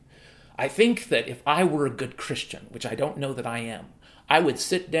think. I think that if I were a good Christian, which I don't know that I am, I would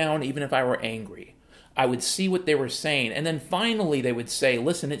sit down even if I were angry. I would see what they were saying, and then finally they would say,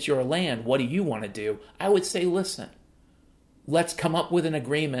 listen, it's your land. What do you want to do? I would say, listen, let's come up with an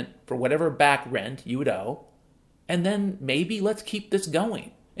agreement for whatever back rent you would owe, and then maybe let's keep this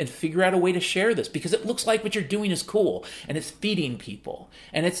going and figure out a way to share this, because it looks like what you're doing is cool and it's feeding people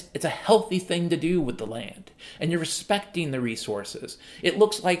and it's a healthy thing to do with the land and you're respecting the resources. It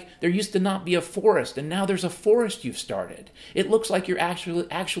looks like there used to not be a forest and now there's a forest you've started. It looks like you're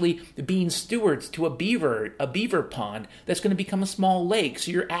actually being stewards to a beaver pond that's going to become a small lake.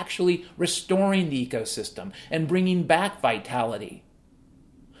 So you're actually restoring the ecosystem and bringing back vitality.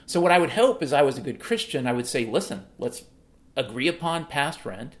 So what I would hope is I was a good Christian, I would say, listen, let's agree upon past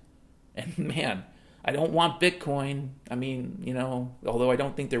rent. And man, I don't want Bitcoin. I mean, although I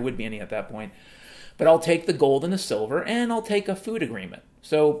don't think there would be any at that point. But I'll take the gold and the silver, and I'll take a food agreement.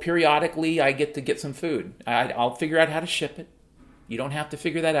 So periodically I get some food. I'll figure out how to ship it. You don't have to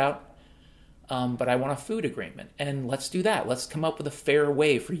figure that out. But I want a food agreement. And let's do that. Let's come up with a fair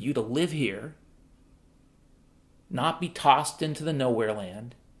way for you to live here, not be tossed into the nowhere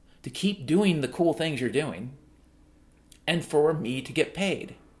land, to keep doing the cool things you're doing, and for me to get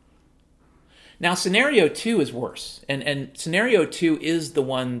paid. Now, scenario 2 is worse. And scenario 2 is the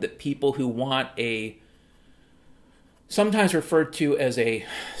one that people who want sometimes referred to as a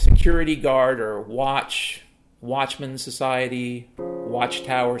security guard or watchman society,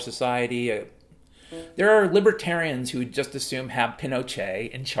 watchtower society. There are libertarians who just assume have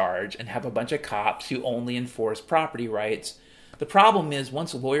Pinochet in charge and have a bunch of cops who only enforce property rights. The problem is,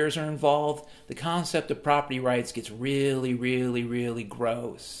 once lawyers are involved, the concept of property rights gets really, really, really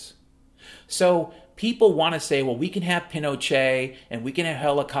gross. So people want to say, well, we can have Pinochet, and we can have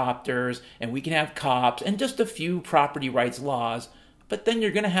helicopters, and we can have cops, and just a few property rights laws, but then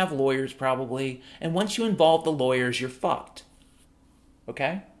you're going to have lawyers probably, and once you involve the lawyers, you're fucked.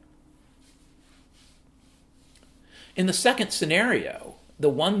 Okay? In the second scenario, the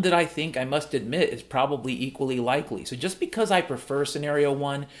one that I think, I must admit, is probably equally likely. So just because I prefer scenario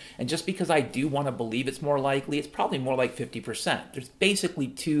 1, and just because I do want to believe it's more likely, it's probably more like 50%. There's basically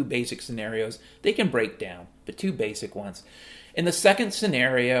 2 basic scenarios. They can break down, but 2 basic ones. In the second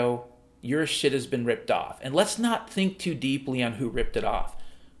scenario, your shit has been ripped off. And let's not think too deeply on who ripped it off.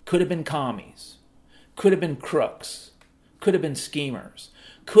 Could have been commies. Could have been crooks. Could have been schemers.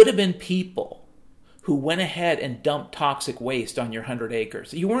 Could have been people who went ahead and dumped toxic waste on your 100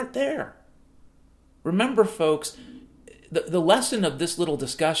 acres. You weren't there. Remember, folks, the lesson of this little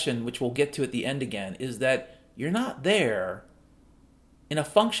discussion, which we'll get to at the end again, is that you're not there. In a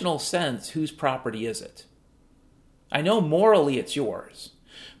functional sense, whose property is it? I know morally it's yours,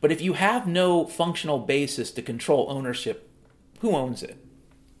 but if you have no functional basis to control ownership, who owns it?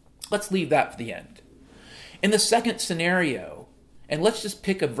 Let's leave that for the end. In the second scenario, and let's just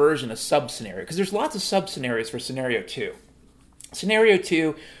pick a version, a sub-scenario, because there's lots of sub-scenarios for scenario 2. Scenario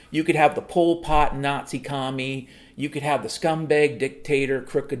 2, you could have the Pol Pot Nazi commie, you could have the scumbag dictator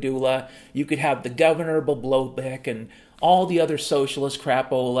Crookedula, you could have the governor Boblobek and all the other socialist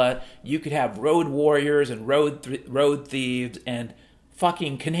crapola, you could have road warriors and road thieves and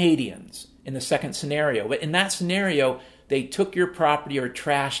fucking Canadians in the second scenario. But in that scenario, they took your property or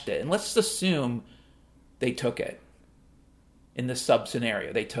trashed it. And let's assume they took it. In the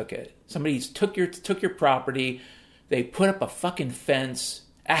sub-scenario, they took it. Somebody took your property. They put up a fucking fence.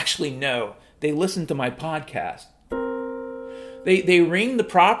 Actually, no. They listened to my podcast. They ring the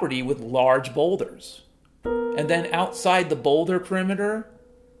property with large boulders. And then outside the boulder perimeter,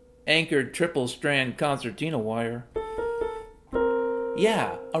 anchored triple-strand concertina wire.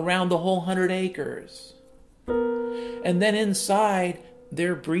 Yeah, around the whole 100 acres. And then inside,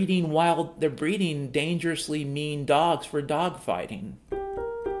 they're breeding dangerously mean dogs for dog fighting.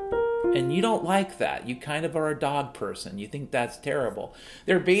 And you don't like that. You kind of are a dog person. You think that's terrible.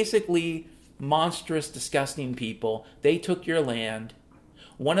 They're basically monstrous, disgusting people. They took your land.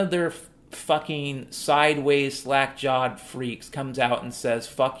 One of their fucking sideways, slack-jawed freaks comes out and says,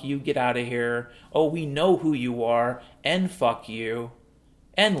 fuck you, get out of here. Oh, we know who you are. And fuck you.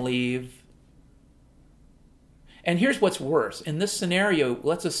 And leave. And here's what's worse. In this scenario,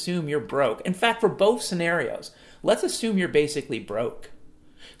 let's assume you're broke. In fact, for both scenarios, let's assume you're basically broke.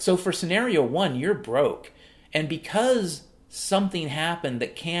 So for scenario 1, you're broke. And because something happened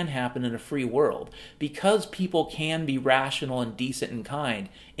that can happen in a free world, because people can be rational and decent and kind,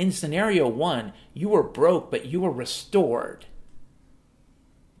 in scenario 1, you were broke, but you were restored.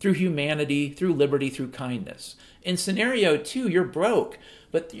 Through humanity, through liberty, through kindness. In scenario 2, you're broke,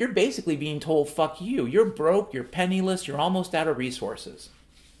 but you're basically being told, fuck you. You're broke, you're penniless, you're almost out of resources.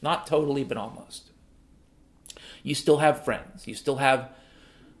 Not totally, but almost. You still have friends. You still have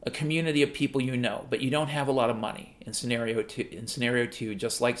a community of people you know, but you don't have a lot of money in scenario 2,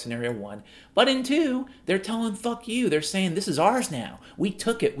 just like scenario 1. But in 2, they're telling fuck you. They're saying, this is ours now. We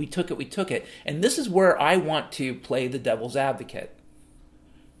took it. And this is where I want to play the devil's advocate.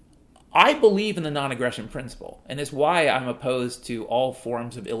 I believe in the non-aggression principle, and it's why I'm opposed to all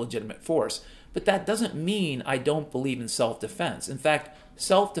forms of illegitimate force. But that doesn't mean I don't believe in self-defense. In fact,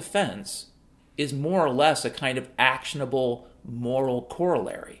 self-defense is more or less a kind of actionable moral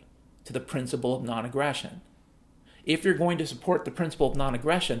corollary to the principle of non-aggression. If you're going to support the principle of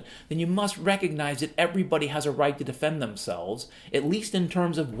non-aggression, then you must recognize that everybody has a right to defend themselves, at least in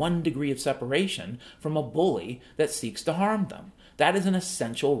terms of 1 degree of separation from a bully that seeks to harm them. That is an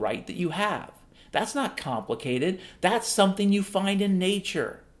essential right that you have. That's not complicated. That's something you find in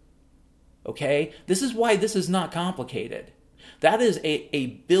nature. Okay? This is why this is not complicated. That is a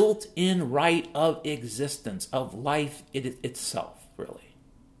built-in right of existence, of life itself, really.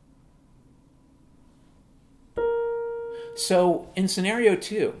 So, in scenario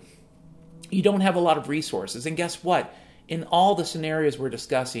 2, you don't have a lot of resources. And guess what? In all the scenarios we're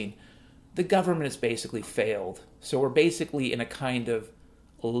discussing, the government has basically failed. So we're basically in a kind of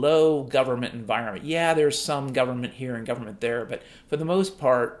low government environment. Yeah, there's some government here and government there, but for the most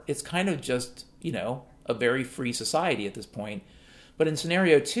part, it's kind of just, a very free society at this point. But in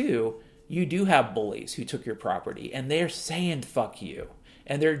scenario 2, you do have bullies who took your property, and they're saying fuck you,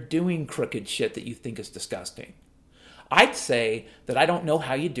 and they're doing crooked shit that you think is disgusting. I'd say that I don't know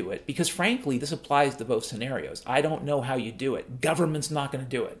how you do it, because frankly, this applies to both scenarios. I don't know how you do it. Government's not going to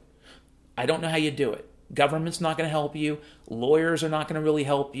do it. I don't know how you do it. Government's not going to help you. Lawyers are not going to really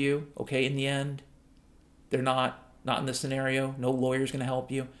help you, okay, in the end. They're not in this scenario. No lawyer's going to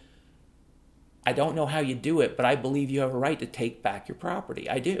help you. I don't know how you do it, but I believe you have a right to take back your property.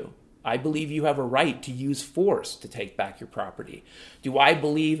 I do. I believe you have a right to use force to take back your property. Do I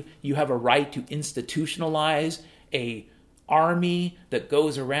believe you have a right to institutionalize a army that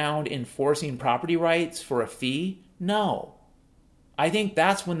goes around enforcing property rights for a fee? No. I think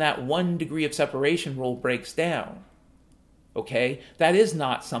that's when that 1 degree of separation rule breaks down. Okay? That is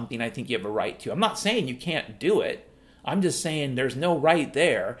not something I think you have a right to. I'm not saying you can't do it. I'm just saying there's no right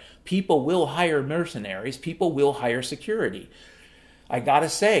there. People will hire mercenaries. People will hire security. I gotta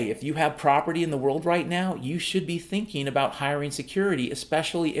say, if you have property in the world right now, you should be thinking about hiring security,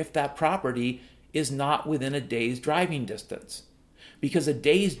 especially if that property is not within a day's driving distance. Because a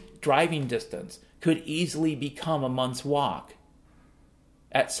day's driving distance could easily become a month's walk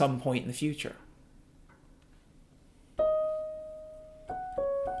at some point in the future.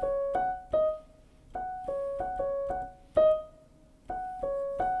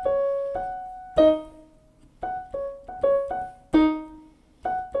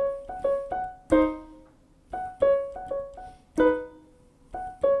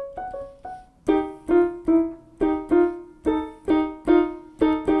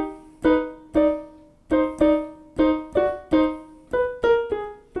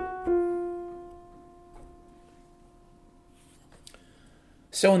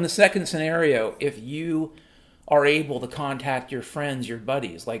 So in the second scenario, if you are able to contact your friends, your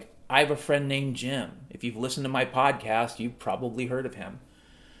buddies, like I have a friend named Jim. If you've listened to my podcast, you've probably heard of him.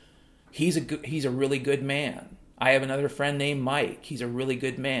 He's a really good man. I have another friend named Mike. He's a really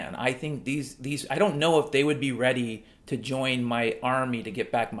good man. I think these I don't know if they would be ready to join my army to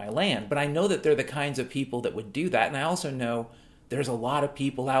get back my land, but I know that they're the kinds of people that would do that. And I also know there's a lot of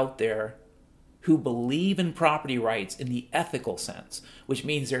people out there who believe in property rights in the ethical sense, which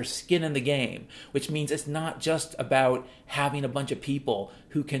means there's skin in the game, which means it's not just about having a bunch of people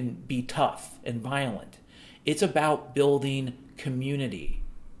who can be tough and violent. It's about building community.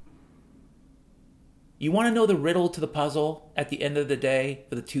 You want to know the riddle to the puzzle at the end of the day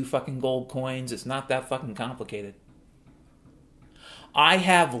for the 2 fucking gold coins? It's not that fucking complicated. I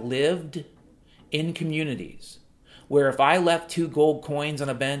have lived in communities where if I left 2 gold coins on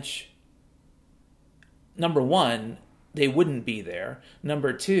a bench, number 1, they wouldn't be there.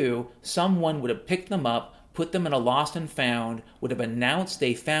 Number 2, someone would have picked them up, put them in a lost and found, would have announced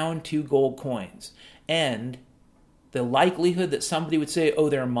they found 2 gold coins. And the likelihood that somebody would say, oh,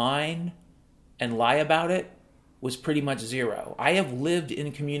 they're mine, and lie about it was pretty much zero. I have lived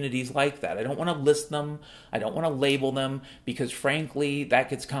in communities like that. I don't want to list them. I don't want to label them because, frankly, that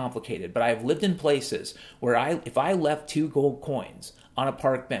gets complicated. But I've lived in places where if I left 2 gold coins on a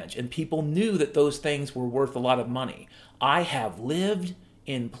park bench and people knew that those things were worth a lot of money, I have lived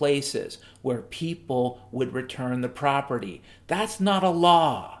in places where people would return the property. That's not a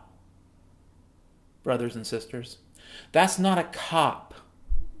law, brothers and sisters. That's not a cop.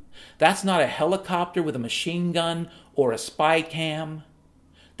 That's not a helicopter with a machine gun or a spy cam.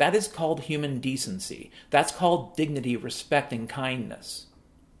 That is called human decency. That's called dignity, respect, and kindness.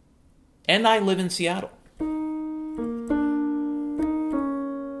 And I live in Seattle.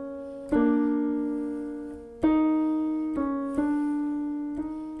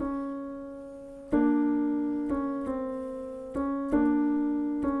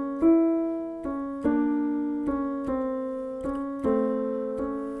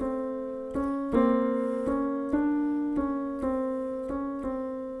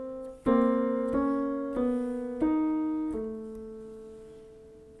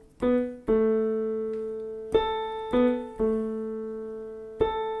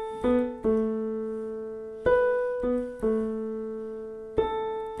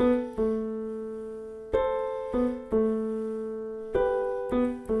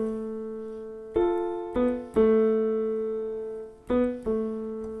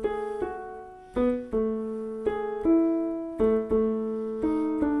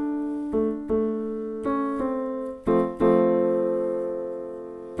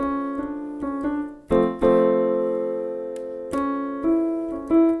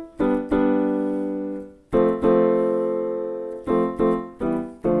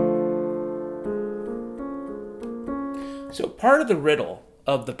 So part of the riddle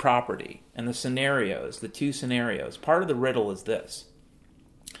of the property and the scenarios, the 2 scenarios, part of the riddle is this.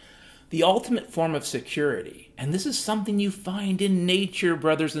 The ultimate form of security, and this is something you find in nature,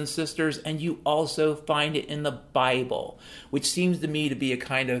 brothers and sisters, and you also find it in the Bible, which seems to me to be a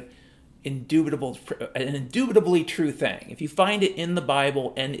kind of an indubitably true thing. If you find it in the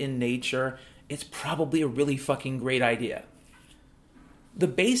Bible and in nature, it's probably a really fucking great idea. The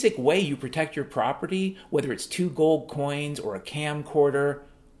basic way you protect your property, whether it's 2 gold coins or a camcorder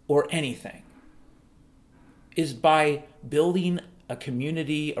or anything, is by building a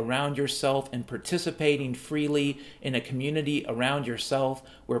community around yourself and participating freely in a community around yourself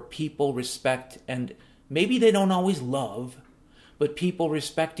where people respect and Maybe they don't always love, but people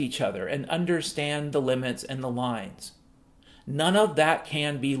respect each other and understand the limits and the lines. None of that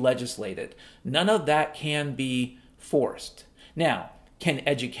can be legislated. None of that can be forced. Now, can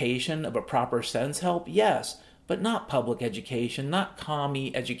education of a proper sense help? Yes, but not public education, not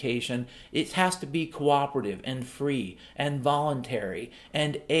commie education. It has to be cooperative and free and voluntary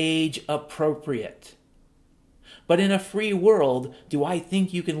and age appropriate. But in a free world, do I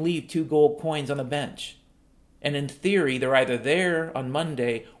think you can leave 2 gold coins on the bench? And in theory, they're either there on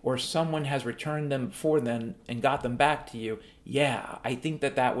Monday or someone has returned them before then and got them back to you. Yeah, I think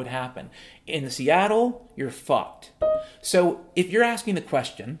that would happen. In Seattle, you're fucked. So if you're asking the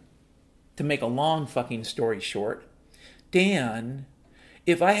question, to make a long fucking story short, Dan,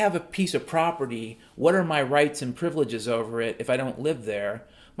 if I have a piece of property, what are my rights and privileges over it if I don't live there?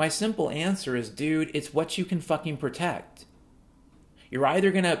 My simple answer is, dude, it's what you can fucking protect. You're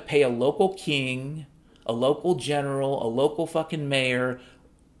either going to pay a local king, a local general, a local fucking mayor,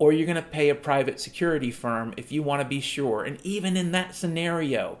 or you're going to pay a private security firm if you want to be sure. And even in that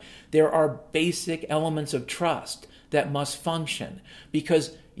scenario, there are basic elements of trust that must function,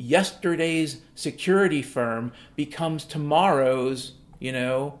 because yesterday's security firm becomes tomorrow's,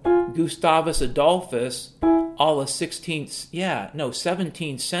 Gustavus Adolphus, all the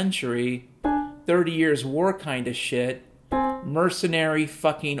 17th century, 30 years war kind of shit, mercenary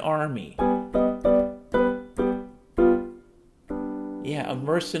fucking army. Yeah, a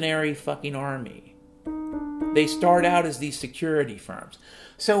mercenary fucking army. They start out as these security firms.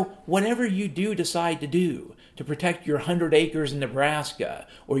 So whatever you decide to do to protect your 100 acres in Nebraska,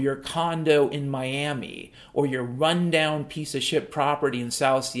 or your condo in Miami, or your rundown piece of shit property in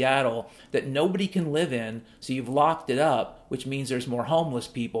South Seattle that nobody can live in, so you've locked it up, which means there's more homeless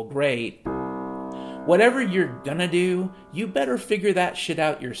people, great. Whatever you're gonna do, you better figure that shit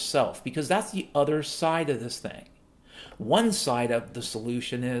out yourself, because that's the other side of this thing. One side of the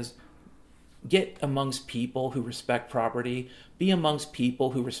solution is get amongst people who respect property, be amongst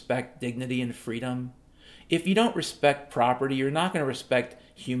people who respect dignity and freedom. If you don't respect property, you're not going to respect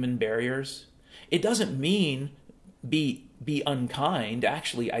human barriers. It doesn't mean be unkind.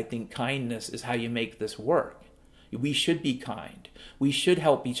 Actually, I think kindness is how you make this work. We should be kind. We should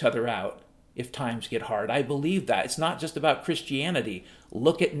help each other out if times get hard. I believe that. It's not just about Christianity.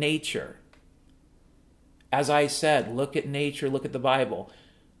 Look at nature. As I said, look at nature, look at the Bible.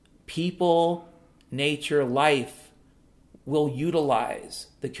 People, nature, life will utilize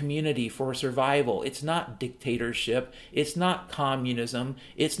the community for survival. It's not dictatorship. It's not communism.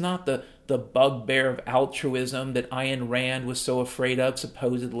 It's not the bugbear of altruism that Ayn Rand was so afraid of,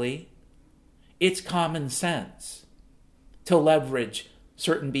 supposedly. It's common sense to leverage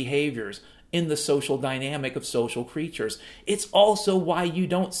certain behaviors in the social dynamic of social creatures. It's also why you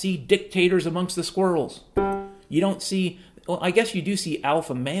don't see dictators amongst the squirrels. You don't see, well, I guess you do see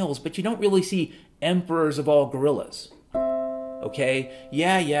alpha males, but you don't really see emperors of all gorillas. Okay?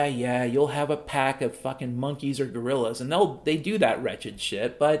 Yeah, you'll have a pack of fucking monkeys or gorillas, and they do that wretched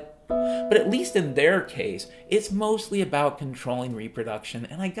shit, but at least in their case, it's mostly about controlling reproduction.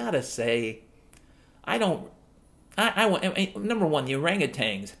 And I gotta say, number one, the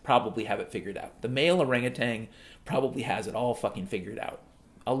orangutans probably have it figured out. The male orangutan probably has it all fucking figured out.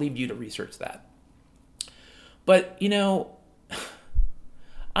 I'll leave you to research that. But,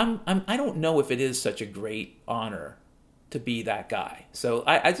 I don't know if it is such a great honor to be that guy. So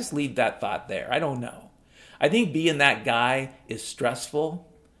I just leave that thought there. I don't know. I think being that guy is stressful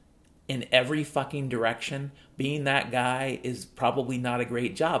in every fucking direction. Being that guy is probably not a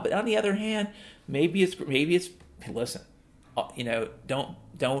great job. But on the other hand, maybe it's listen,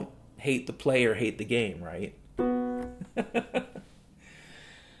 don't hate the player, hate the game, right?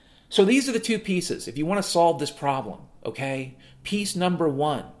 So these are the 2 pieces if you want to solve this problem, okay? Piece number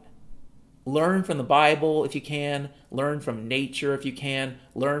 1, learn from the Bible if you can, learn from nature if you can,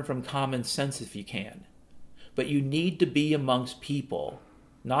 learn from common sense if you can. But you need to be amongst people.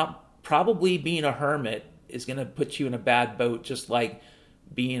 Probably being a hermit is going to put you in a bad boat, just like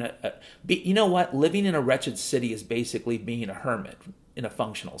being you know what? Living in a wretched city is basically being a hermit in a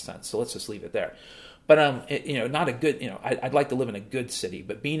functional sense. So let's just leave it there. But not a good. I'd like to live in a good city,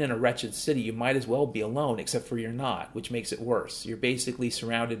 but being in a wretched city, you might as well be alone, except for you're not, which makes it worse. You're basically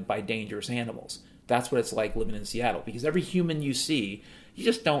surrounded by dangerous animals. That's what it's like living in Seattle, because every human you see, you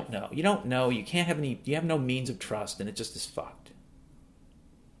just don't know. You don't know. You can't have you have no means of trust, and it just is fucked.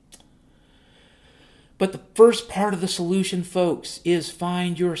 But the first part of the solution, folks, is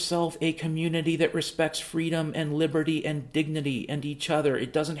find yourself a community that respects freedom and liberty and dignity and each other.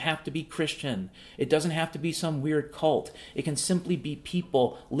 It doesn't have to be Christian. It doesn't have to be some weird cult. It can simply be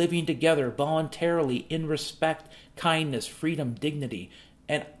people living together voluntarily in respect, kindness, freedom, dignity.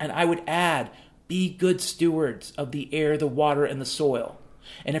 And I would add, be good stewards of the air, the water, and the soil.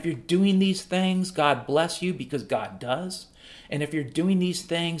 And if you're doing these things, God bless you, because God does. And if you're doing these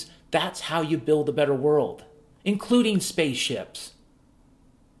things, that's how you build a better world, including spaceships.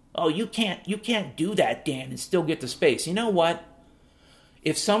 Oh, you can't do that, Dan, and still get to space. You know what?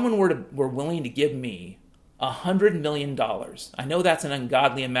 If someone were willing to give me $100 million, I know that's an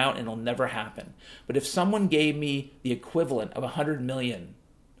ungodly amount and it'll never happen. But if someone gave me the equivalent of $100 million,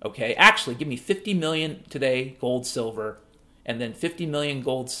 okay, actually give me 50 million today, gold, silver, and then 50 million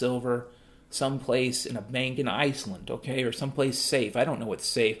gold, silver, someplace in a bank in Iceland, okay, or someplace safe. I don't know what's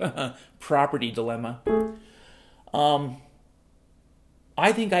safe. Property dilemma.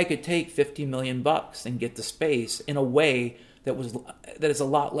 I think I could take 50 million bucks and get to space in a way that is a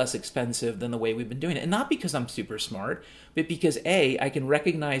lot less expensive than the way we've been doing it. And not because I'm super smart, but because A, I can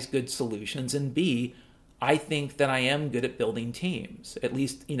recognize good solutions, and B, I think that I am good at building teams, at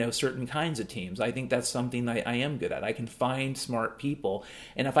least, certain kinds of teams. I think that's something that I am good at. I can find smart people.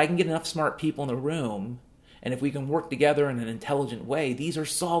 And if I can get enough smart people in the room, and if we can work together in an intelligent way, these are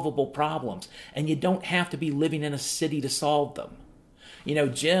solvable problems. And you don't have to be living in a city to solve them.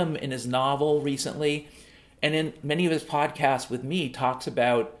 Jim, in his novel recently, and in many of his podcasts with me, talks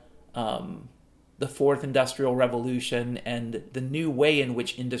about the Fourth Industrial Revolution and the new way in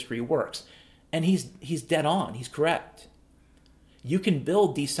which industry works. And he's dead on. He's correct. You can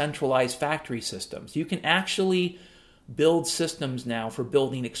build decentralized factory systems. You can actually build systems now for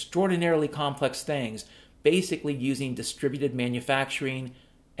building extraordinarily complex things, basically using distributed manufacturing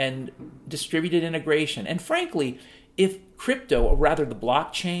and distributed integration. And frankly, if crypto, or rather the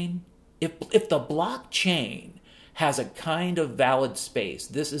blockchain, if the blockchain has a kind of valid space,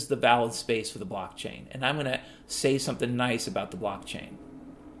 this is the valid space for the blockchain. And I'm going to say something nice about the blockchain.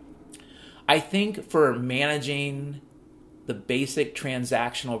 I think for managing the basic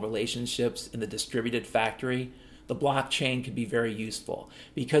transactional relationships in the distributed factory, the blockchain can be very useful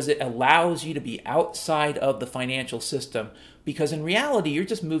because it allows you to be outside of the financial system, because in reality, you're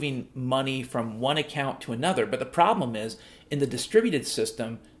just moving money from one account to another. But the problem is, in the distributed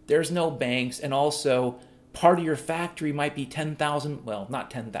system, there's no banks, and also part of your factory might be 10,000, well, not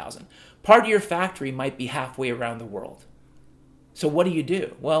 10,000. Part of your factory might be halfway around the world. So what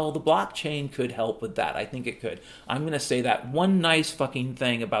do? Well, the blockchain could help with that. I think it could. I'm going to say that one nice fucking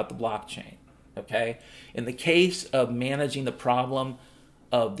thing about the blockchain, okay? In the case of managing the problem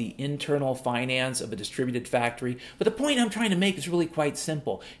of the internal finance of a distributed factory, but the point I'm trying to make is really quite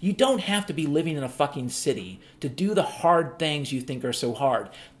simple. You don't have to be living in a fucking city to do the hard things you think are so hard.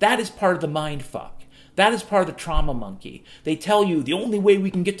 That is part of the mind fuck. That is part of the trauma monkey. They tell you the only way we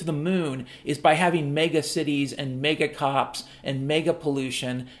can get to the moon is by having mega cities and mega cops and mega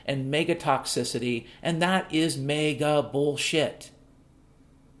pollution and mega toxicity, and that is mega bullshit.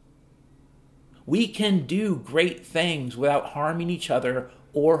 We can do great things without harming each other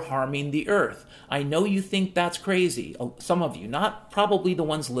or harming the earth. I know you think that's crazy. Some of you, not probably the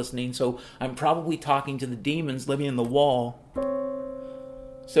ones listening, so I'm probably talking to the demons living in the wall.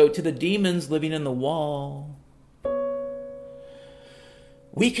 So to the demons living in the wall,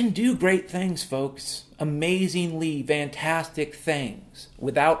 we can do great things, folks. Amazingly fantastic things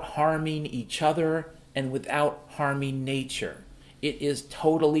without harming each other and without harming nature. It is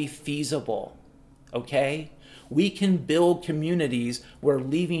totally feasible, okay? We can build communities where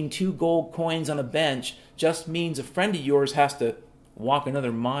leaving 2 gold coins on a bench just means a friend of yours has to walk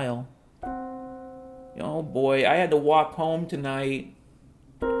another mile. Oh boy, I had to walk home tonight.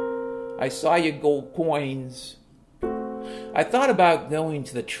 I saw your gold coins. I thought about going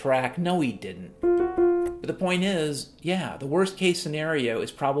to the track. No, he didn't. But the point is, yeah, the worst case scenario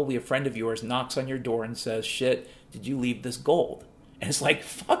is probably a friend of yours knocks on your door and says, shit, did you leave this gold? And it's like,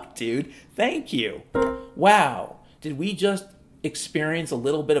 fuck, dude, thank you. Wow, did we just experience a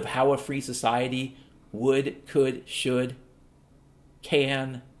little bit of how a free society would, could, should,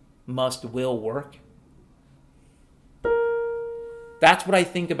 can, must, will work? That's what I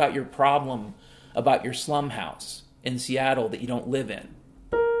think about your problem, about your slum house in Seattle that you don't live in.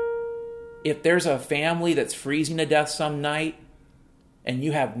 If there's a family that's freezing to death some night and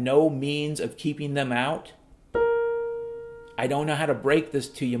you have no means of keeping them out, I don't know how to break this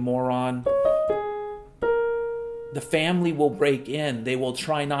to you, moron. The family will break in. They will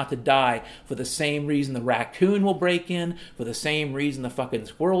try not to die for the same reason the raccoon will break in, for the same reason the fucking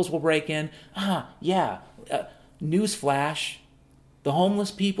squirrels will break in. Newsflash. The homeless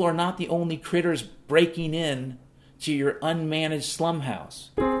people are not the only critters breaking in to your unmanaged slum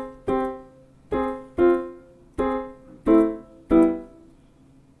house.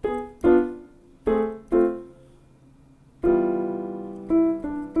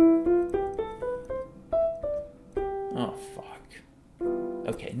 Oh, fuck.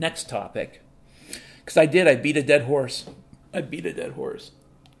 Okay, next topic. Because I beat a dead horse.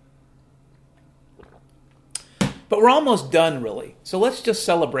 But we're almost done, really. So let's just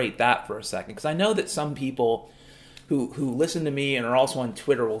celebrate that for a second. Because I know that some people who listen to me and are also on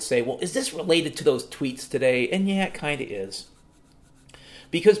Twitter will say, well, is this related to those tweets today? And yeah, it kind of is.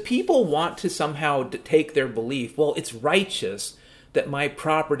 Because people want to somehow take their belief, well, it's righteous that my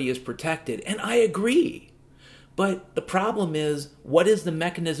property is protected. And I agree. But the problem is, what is the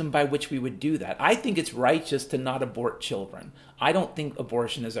mechanism by which we would do that? I think it's righteous to not abort children. I don't think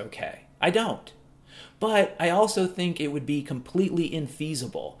abortion is okay. I don't. But I also think it would be completely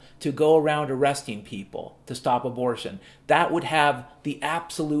infeasible to go around arresting people to stop abortion. That would have the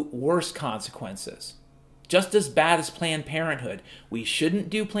absolute worst consequences. Just as bad as Planned Parenthood. We shouldn't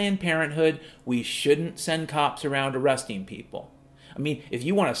do Planned Parenthood. We shouldn't send cops around arresting people. I mean, if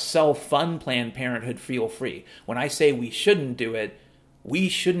you want to self-fund Planned Parenthood, feel free. When I say we shouldn't do it, we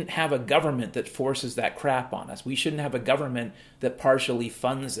shouldn't have a government that forces that crap on us. We shouldn't have a government that partially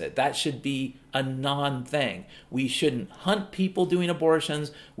funds it. That should be a non-thing. We shouldn't hunt people doing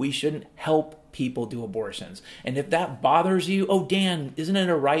abortions. We shouldn't help people do abortions. And if that bothers you, oh, Dan, isn't it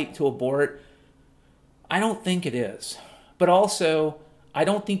a right to abort? I don't think it is. But also, I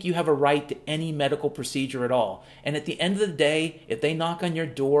don't think you have a right to any medical procedure at all. And at the end of the day, if they knock on your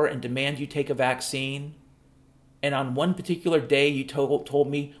door and demand you take a vaccine, and on one particular day you told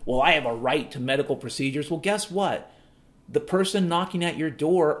me, well, I have a right to medical procedures, well, guess what? The person knocking at your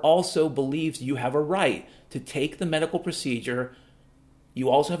door also believes you have a right to take the medical procedure. You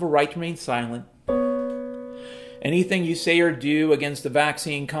also have a right to remain silent. Anything you say or do against the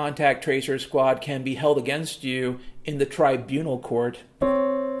vaccine contact tracer squad can be held against you in the tribunal court.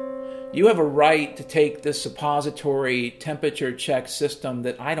 You have a right to take this suppository temperature check system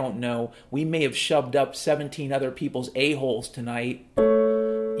that, I don't know, we may have shoved up 17 other people's a-holes tonight.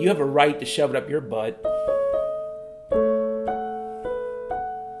 You have a right to shove it up your butt.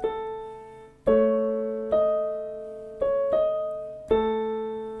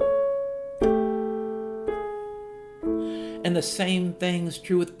 And the same thing's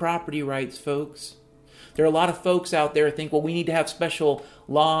true with property rights, folks. There are a lot of folks out there who think, well, we need to have special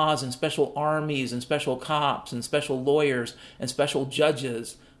laws and special armies and special cops and special lawyers and special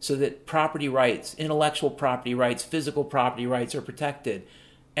judges so that property rights, intellectual property rights, physical property rights are protected.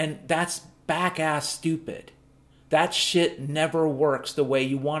 And that's back-ass stupid. That shit never works the way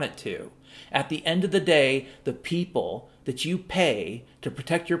you want it to. At the end of the day, the people that you pay to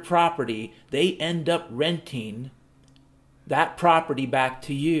protect your property, they end up renting that property back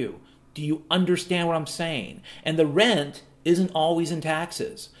to you. Do you understand what I'm saying? And the rent isn't always in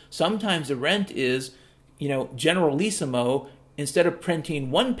taxes. Sometimes the rent is, Generalissimo, instead of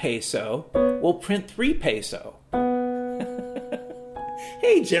printing 1 peso, will print 3 peso.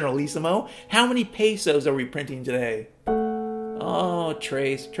 Hey, Generalissimo, how many pesos are we printing today? Oh,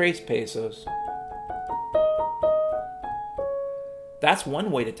 trace pesos. That's one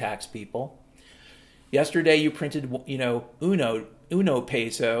way to tax people. Yesterday you printed, un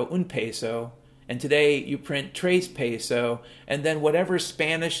peso, and today you print tres peso, and then whatever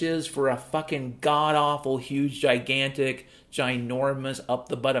Spanish is for a fucking god-awful, huge, gigantic, ginormous,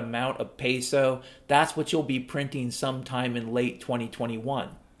 up-the-butt amount of peso, that's what you'll be printing sometime in late 2021.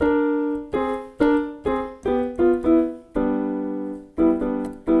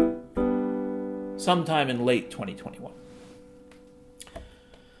 Sometime in late 2021.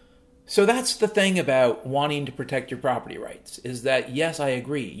 So that's the thing about wanting to protect your property rights, is that, yes, I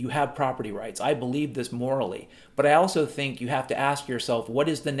agree, you have property rights. I believe this morally. But I also think you have to ask yourself, what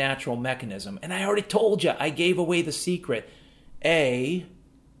is the natural mechanism? And I already told you, I gave away the secret. A,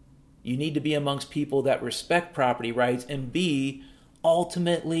 you need to be amongst people that respect property rights. And B,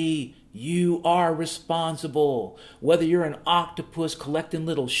 ultimately, you are responsible. Whether you're an octopus collecting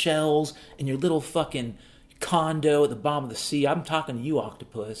little shells in your little fucking condo at the bottom of the sea, I'm talking to you,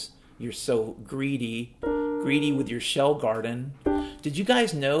 octopus. You're so greedy with your shell garden. Did you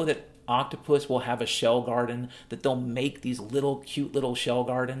guys know that octopus will have a shell garden, that they'll make these little cute little shell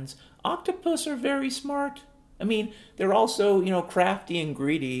gardens? Octopus are very smart. I mean, they're also, crafty and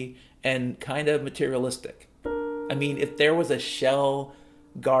greedy and kind of materialistic. I mean, if there was a shell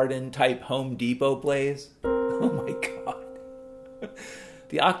garden type Home Depot place, oh my God,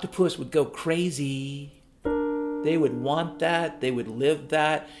 the octopus would go crazy. They would want that. They would live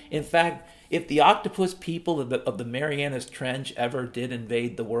that. In fact, if the octopus people of the Marianas Trench ever did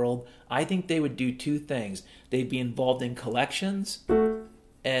invade the world, I think they would do two things. They'd be involved in collections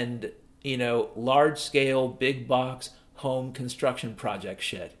and, large scale, big box home construction project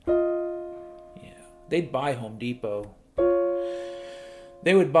shit. Yeah, they'd buy Home Depot.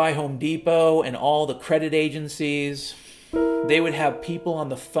 They would buy Home Depot and all the credit agencies. They would have people on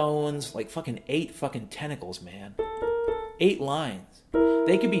the phones, like 8 tentacles, man. 8 lines.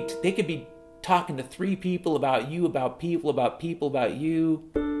 They could be talking to 3 people about you, about people, about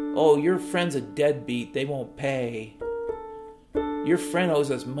you. Oh, your friend's a deadbeat. They won't pay. Your friend owes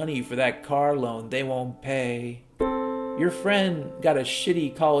us money for that car loan. They won't pay. Your friend got a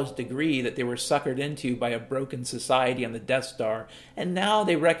shitty college degree that they were suckered into by a broken society on the Death Star, and now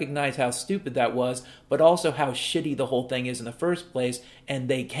they recognize how stupid that was, but also how shitty the whole thing is in the first place, and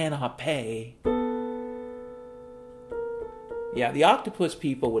they cannot pay. Yeah, the octopus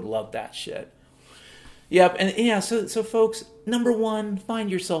people would love that shit. Yep, and yeah, so folks, number 1,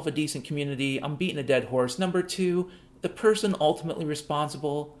 find yourself a decent community. I'm beating a dead horse. Number 2, the person ultimately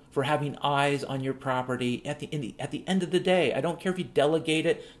responsible for having eyes on your property at the end of the day. I don't care if you delegate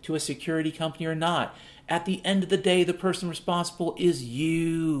it to a security company or not. At the end of the day, the person responsible is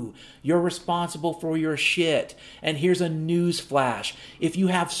you. You're responsible for your shit. And here's a news flash. If you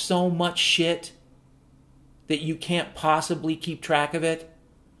have so much shit that you can't possibly keep track of it,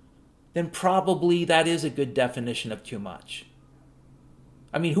 then probably that is a good definition of too much.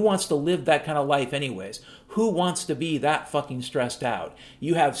 I mean, who wants to live that kind of life anyways? Who wants to be that fucking stressed out?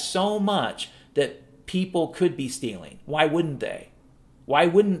 You have so much that people could be stealing. Why wouldn't they? Why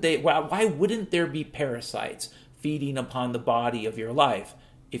wouldn't there be parasites feeding upon the body of your life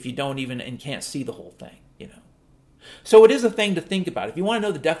if you don't even and can't see the whole thing, So it is a thing to think about. If you want to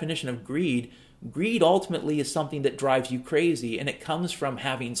know the definition of greed ultimately is something that drives you crazy, and it comes from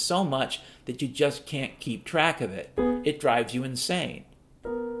having so much that you just can't keep track of it. It drives you insane.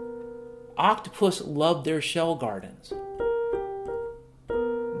 Octopus love their shell gardens,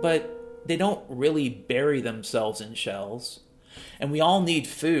 but they don't really bury themselves in shells. And we all need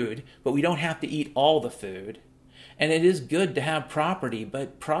food, but we don't have to eat all the food. And it is good to have property,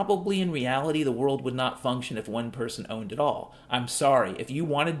 but probably in reality the world would not function if one person owned it all. I'm sorry, if you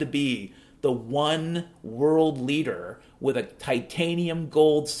wanted to be the one world leader with a titanium,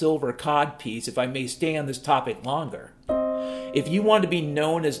 gold, silver codpiece, if I may stay on this topic longer, if you want to be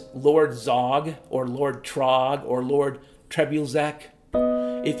known as Lord Zog, or Lord Trog, or Lord Trebulzek,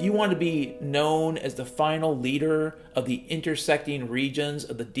 if you want to be known as the final leader of the intersecting regions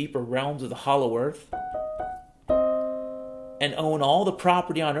of the deeper realms of the Hollow Earth, and own all the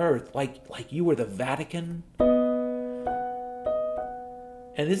property on Earth like you were the Vatican, and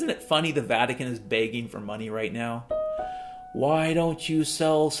isn't it funny the Vatican is begging for money right now? Why don't you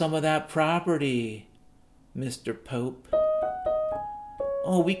sell some of that property, Mr. Pope?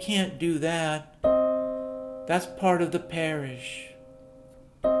 Oh, we can't do that. That's part of the parish.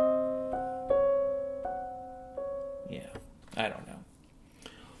 Yeah, I don't know.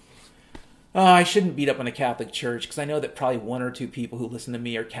 I shouldn't beat up on the Catholic Church, because I know that probably 1 or 2 people who listen to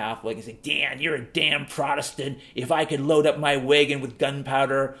me are Catholic and say, Dan, you're a damn Protestant. If I could load up my wagon with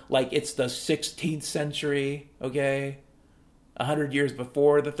gunpowder like it's the 16th century, okay? 100 years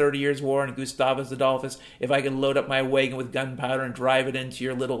before the 30 Years' War and Gustavus Adolphus, if I could load up my wagon with gunpowder and drive it into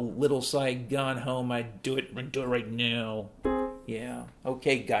your little Saigon home, I'd do it right now. Yeah,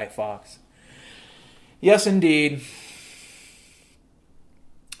 okay, Guy Fawkes. Yes, indeed.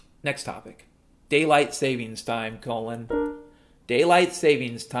 Next topic. Daylight savings time, Daylight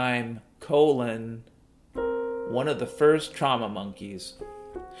savings time, one of the first trauma monkeys.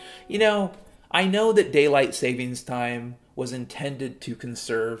 I know that daylight savings time was intended to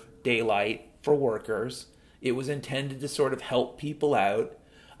conserve daylight for workers. It was intended to sort of help people out.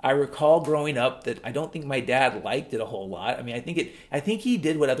 I recall growing up that I don't think my dad liked it a whole lot. I mean, I think he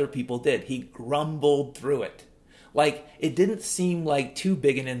did what other people did. He grumbled through it. Like, it didn't seem like too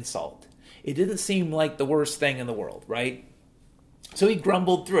big an insult. It didn't seem like the worst thing in the world, right? So he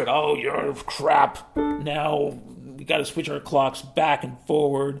grumbled through it. Oh, you're crap. Now we got to switch our clocks back and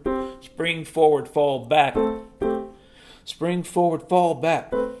forward. Spring forward, fall back. Spring forward, fall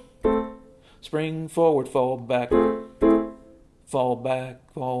back. Spring forward, fall back. Fall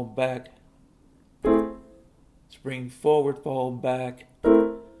back, fall back. Spring forward, fall back.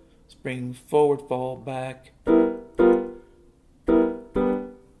 Spring forward, fall back.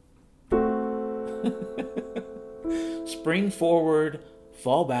 Spring forward,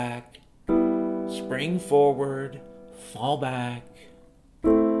 fall back. Spring forward, fall back.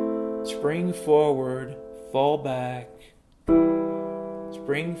 Spring forward, fall back.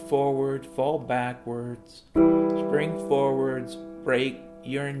 Spring forward, fall backwards. Spring forwards, break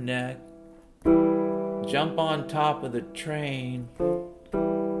your neck. Jump on top of the train.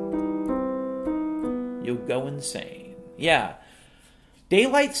 You'll go insane. Yeah.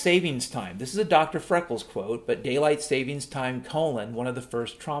 Daylight savings time. This is a Dr. Freckles quote, but daylight savings time, one of the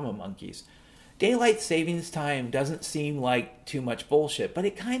first trauma monkeys. Daylight savings time doesn't seem like too much bullshit, but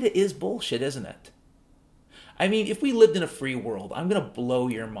it kind of is bullshit, isn't it? I mean, if we lived in a free world, I'm going to blow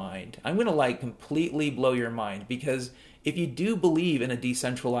your mind. I'm going to completely blow your mind, because if you do believe in a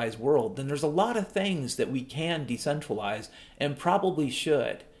decentralized world, then there's a lot of things that we can decentralize and probably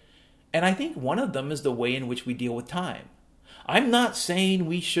should. And I think one of them is the way in which we deal with time. I'm not saying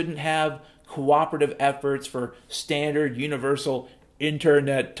we shouldn't have cooperative efforts for standard universal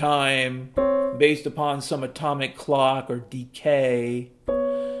internet time based upon some atomic clock or decay.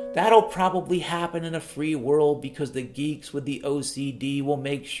 That'll probably happen in a free world because the geeks with the OCD will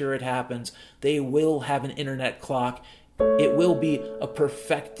make sure it happens. They will have an internet clock. It will be a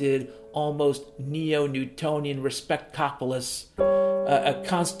perfected, almost neo-Newtonian respectopolis, a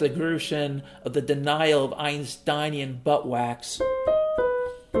constitution of the denial of Einsteinian butt wax.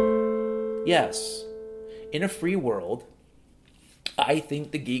 Yes, in a free world, I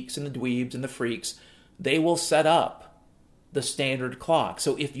think the geeks and the dweebs and the freaks, they will set up the standard clock.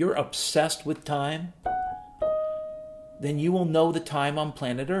 So if you're obsessed with time, then you will know the time on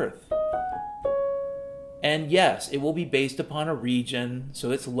planet Earth. And yes, it will be based upon a region,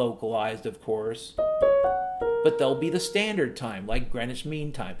 so it's localized, of course. But there'll be the standard time, like Greenwich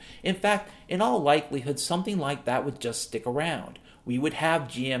Mean Time. In fact, in all likelihood, something like that would just stick around. We would have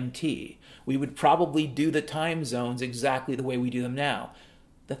GMT. We would probably do the time zones exactly the way we do them now.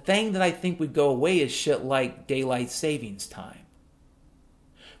 The thing that I think would go away is shit like daylight savings time.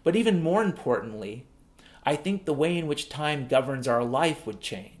 But even more importantly, I think the way in which time governs our life would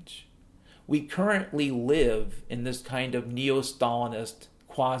change. We currently live in this kind of neo-Stalinist,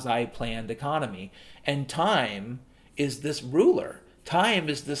 quasi-planned economy, and time is this ruler. Time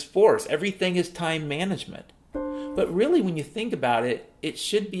is this force. Everything is time management. But really, when you think about it, it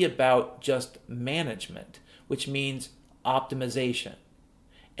should be about just management, which means optimization.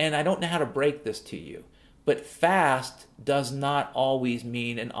 And I don't know how to break this to you, but fast does not always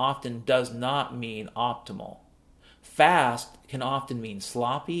mean, and often does not mean, optimal. Fast can often mean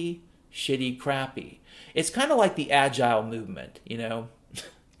sloppy, shitty, crappy. It's kind of like the agile movement,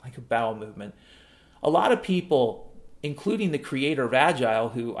 like a bowel movement. A lot of people, including the creator of Agile,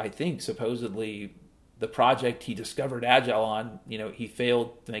 who I think supposedly the project he discovered Agile on, he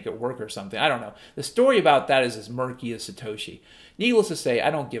failed to make it work or something. I don't know. The story about that is as murky as Satoshi. Needless to say,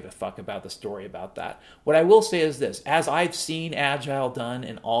 I don't give a fuck about the story about that. What I will say is this. As I've seen Agile done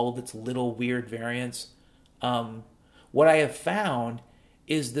in all of its little weird variants, what I have found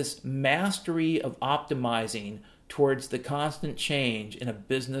is this mastery of optimizing towards the constant change in a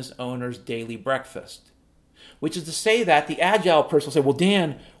business owner's daily breakfast. Which is to say that the Agile person will say, well,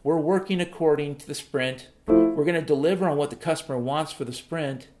 Dan, we're working according to the sprint. We're going to deliver on what the customer wants for the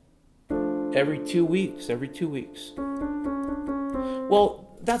sprint every 2 weeks.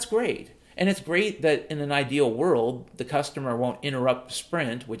 Well, that's great. And it's great that in an ideal world, the customer won't interrupt the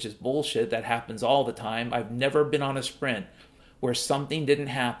sprint, which is bullshit. That happens all the time. I've never been on a sprint where something didn't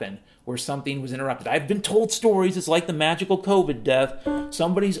happen, where something was interrupted. I've been told stories. It's like the magical COVID death.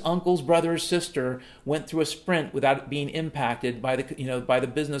 Somebody's uncle's brother or sister went through a sprint without being impacted by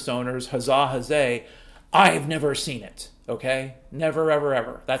the business owners. Huzzah. I've never seen it. Okay? Never, ever,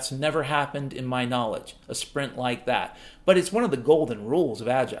 ever. That's never happened in my knowledge, a sprint like that. But it's one of the golden rules of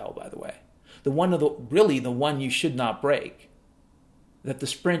Agile, by the way. The one you should not break. That the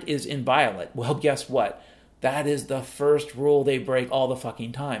sprint is inviolate. Well, guess what? That is the first rule they break all the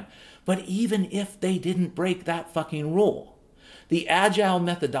fucking time. But even if they didn't break that fucking rule, the Agile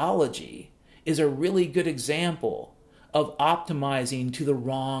methodology is a really good example of optimizing to the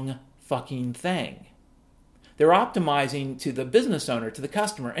wrong fucking thing. They're optimizing to the business owner, to the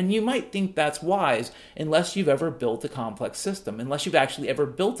customer, and you might think that's wise unless you've ever built a complex system, unless you've actually ever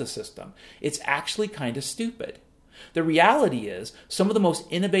built a system. It's actually kind of stupid. The reality is, some of the most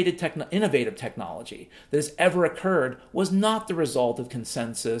innovative technology that has ever occurred was not the result of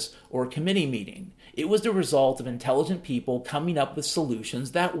consensus or committee meeting. It was the result of intelligent people coming up with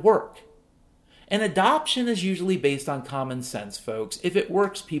solutions that work. And adoption is usually based on common sense, folks. If it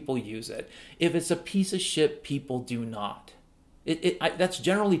works, people use it. If it's a piece of shit, people do not. That's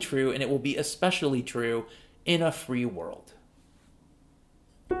generally true, and it will be especially true in a free world.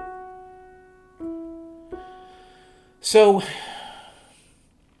 So,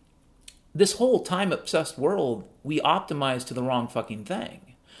 this whole time-obsessed world, we optimize to the wrong fucking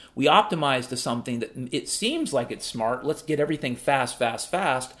thing. We optimize to something that it seems like it's smart. Let's get everything fast, fast,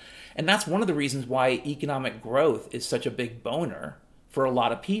 fast. And that's one of the reasons why economic growth is such a big boner for a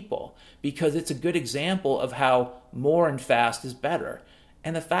lot of people, because it's a good example of how more and fast is better.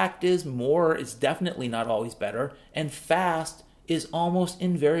 And the fact is, more is definitely not always better, and fast is almost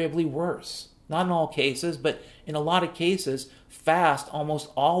invariably worse. Not in all cases, but in a lot of cases, fast almost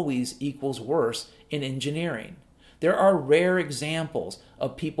always equals worse in engineering. There are rare examples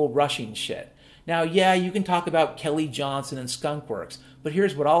of people rushing shit. Now, yeah, you can talk about Kelly Johnson and Skunk Works, but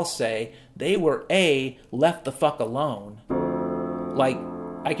here's what I'll say. They were left the fuck alone. Like,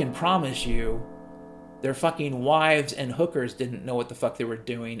 I can promise you, their fucking wives and hookers didn't know what the fuck they were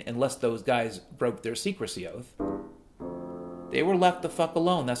doing unless those guys broke their secrecy oath. They were left the fuck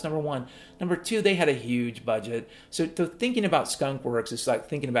alone. That's number one. Number two, they had a huge budget. So thinking about Skunk Works is like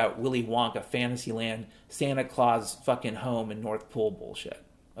thinking about Willy Wonka, Fantasyland, Santa Claus fucking home in North Pole bullshit.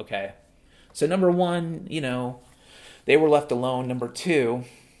 Okay? So number one, they were left alone. Number two,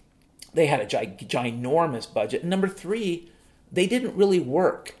 they had a ginormous budget. And number three, they didn't really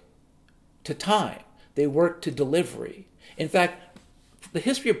work to time. They worked to delivery. In fact, the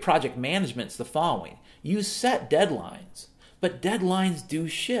history of project management is the following. You set deadlines, but deadlines do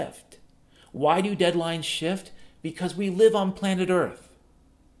shift. Why do deadlines shift? Because we live on planet Earth.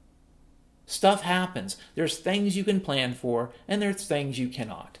 Stuff happens. There's things you can plan for, and there's things you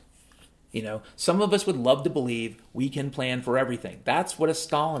cannot. Some of us would love to believe we can plan for everything. That's what a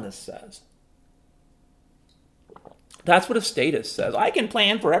Stalinist says. That's what a statist says. I can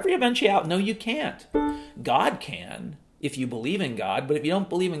plan for every eventuality. No, you can't. God can, if you believe in God. But if you don't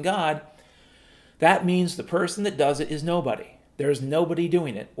believe in God, that means the person that does it is nobody. There's nobody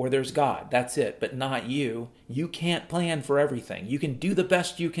doing it, or there's God. That's it, but not you. You can't plan for everything. You can do the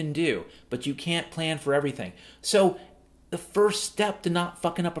best you can do, but you can't plan for everything. So the first step to not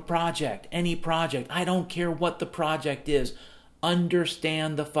fucking up a project, any project, I don't care what the project is,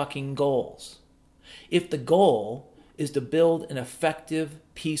 understand the fucking goals. If the goal is to build an effective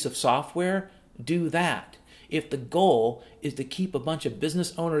piece of software, do that. If the goal is to keep a bunch of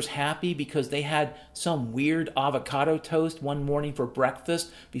business owners happy because they had some weird avocado toast one morning for breakfast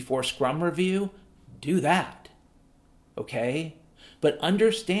before Scrum review, do that. Okay? But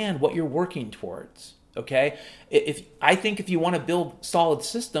understand what you're working towards. Okay? I think if you want to build solid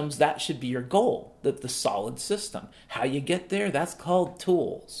systems, that should be your goal, the solid system. How you get there, that's called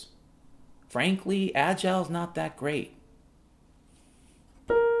tools. Frankly, Agile's not that great.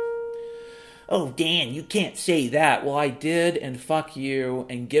 Oh, Dan, you can't say that. Well, I did, and fuck you.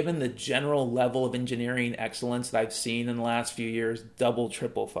 And given the general level of engineering excellence that I've seen in the last few years, double,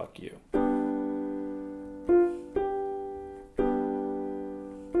 triple fuck you.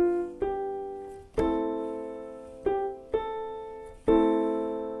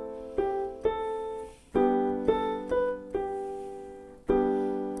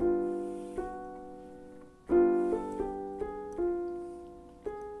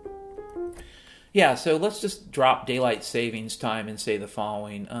 Yeah, so let's just drop daylight savings time and say the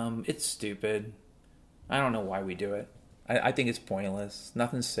following. It's stupid. I don't know why we do it. I think it's pointless.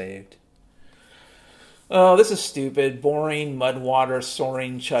 Nothing's saved. Oh, this is stupid. Boring, mud water,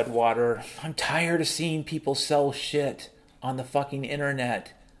 soaring, chud water. I'm tired of seeing people sell shit on the fucking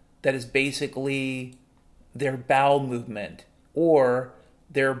internet that is basically their bowel movement or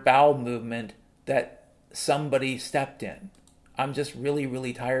their bowel movement that somebody stepped in. I'm just really,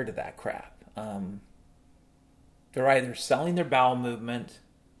 really tired of that crap. They're either selling their bowel movement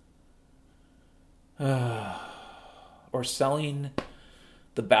or selling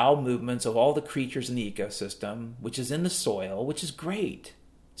the bowel movements of all the creatures in the ecosystem, which is in the soil, which is great.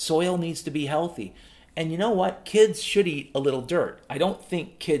 Soil needs to be healthy. And you know what? Kids should eat a little dirt. I don't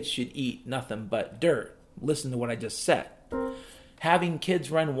think kids should eat nothing but dirt. Listen to what I just said. Having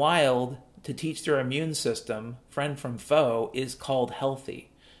kids run wild to teach their immune system, friend from foe, is called healthy.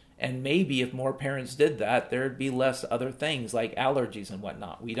 And maybe if more parents did that, there'd be less other things like allergies and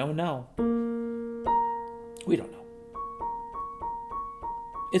whatnot. We don't know. We don't know.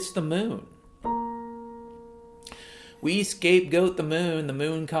 It's the moon. We scapegoat the moon. The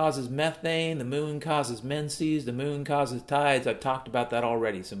moon causes methane. The moon causes menses. The moon causes tides. I've talked about that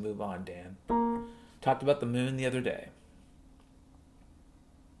already, so move on, Dan. Talked about the moon the other day.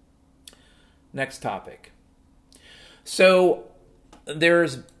 Next topic. So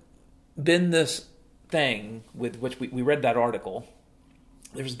there's been this thing with which we read that article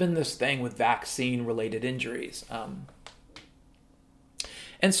there's been this thing with vaccine-related injuries.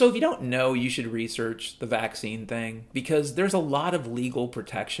 And so if you don't know, you should research the vaccine thing because there's a lot of legal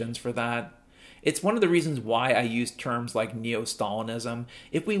protections for that. It's one of the reasons why I use terms like neo-Stalinism.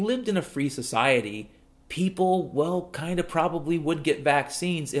 If we lived in a free society, people, well, kind of probably would get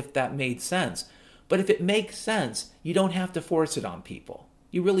vaccines if that made sense. But if it makes sense, you don't have to force it on people.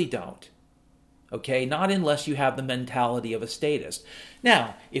 You really don't. Okay? Not unless you have the mentality of a statist.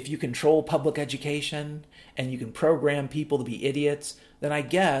 Now, if you control public education and you can program people to be idiots, then I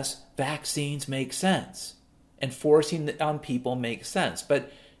guess vaccines make sense. And forcing it on people makes sense.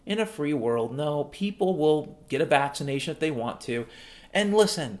 But in a free world, no, people will get a vaccination if they want to. And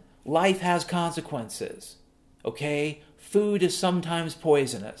listen, life has consequences. Okay? Food is sometimes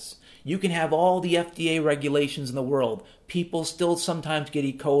poisonous. You can have all the FDA regulations in the world. People still sometimes get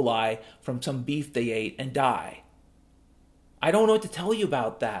E. coli from some beef they ate and die. I don't know what to tell you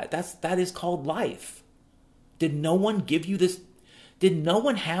about that. That is called life. Did no one give you this? Did no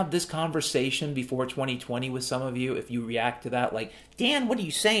one have this conversation before 2020 with some of you? If you react to that, like, Dan, what are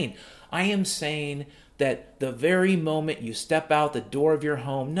you saying? I am saying that the very moment you step out the door of your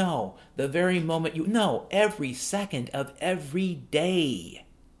home, the very moment every second of every day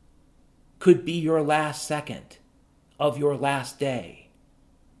could be your last second of your last day.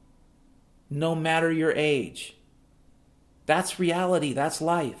 No matter your age. That's reality. That's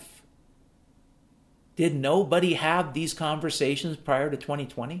life. Did nobody have these conversations prior to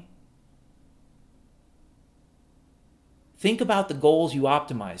 2020? Think about the goals you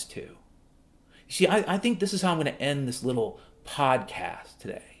optimize to. You see, I think this is how I'm going to end this little podcast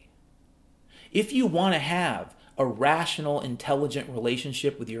today. If you want to have a rational, intelligent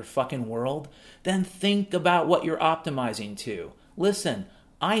relationship with your fucking world, then think about what you're optimizing to. Listen,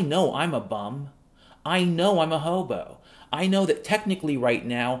 I know I'm a bum. I know I'm a hobo. I know that technically right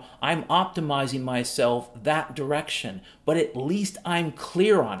now I'm optimizing myself that direction, but at least I'm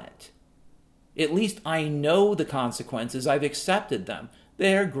clear on it. At least I know the consequences. I've accepted them.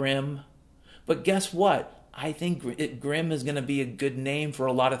 They're grim. But guess what? I think grim is going to be a good name for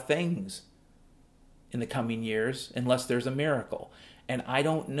a lot of things in the coming years, unless there's a miracle. And I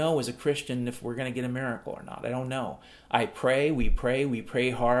don't know as a Christian if we're going to get a miracle or not. I don't know. I pray, we pray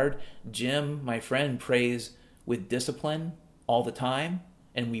hard. Jim, my friend, prays with discipline all the time.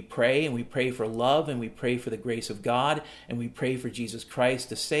 And we pray for love, and we pray for the grace of God, and we pray for Jesus Christ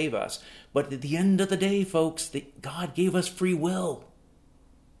to save us. But at the end of the day, folks, God gave us free will.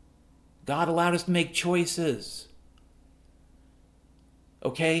 God allowed us to make choices.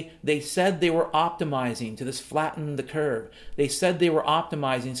 Okay, they said they were optimizing to this flatten the curve. They said they were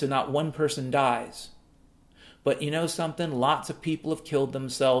optimizing so not one person dies. But you know something? Lots of people have killed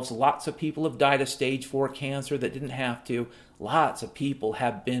themselves. Lots of people have died of stage 4 cancer that didn't have to. Lots of people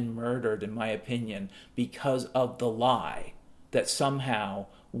have been murdered, in my opinion, because of the lie that somehow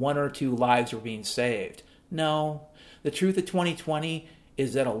 1 or 2 lives were being saved. No, the truth of 2020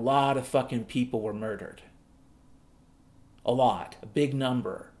 is that a lot of fucking people were murdered. A lot, a big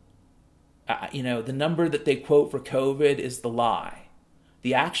number. The number that they quote for COVID is the lie.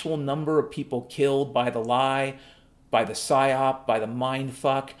 The actual number of people killed by the lie, by the psyop, by the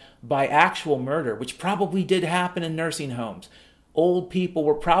mindfuck, by actual murder, which probably did happen in nursing homes. Old people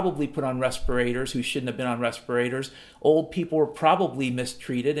were probably put on respirators who shouldn't have been on respirators. Old people were probably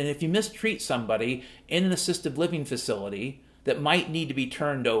mistreated. And if you mistreat somebody in an assisted living facility that might need to be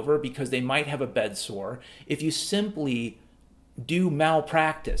turned over because they might have a bed sore, if you simply do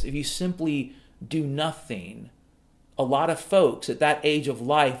malpractice, if you simply do nothing, a lot of folks at that age of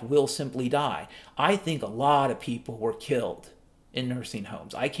life will simply die. I think a lot of people were killed in nursing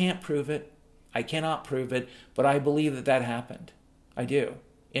homes. I can't prove it. I cannot prove it, but I believe that that happened. I do.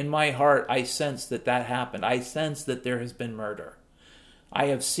 In my heart, I sense that that happened. I sense that there has been murder. I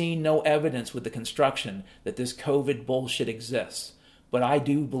have seen no evidence with the construction that this COVID bullshit exists, but I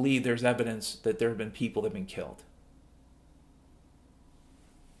do believe there's evidence that there have been people that have been killed.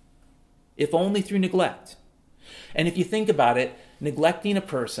 If only through neglect. And if you think about it, neglecting a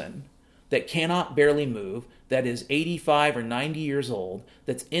person that cannot barely move, that is 85 or 90 years old,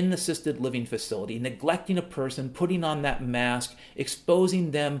 that's in an assisted living facility, neglecting a person, putting on that mask,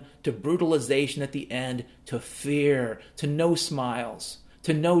 exposing them to brutalization at the end, to fear, to no smiles,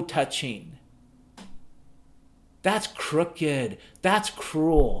 to no touching. That's crooked. That's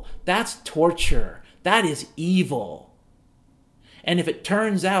cruel. That's torture. That is evil. And if it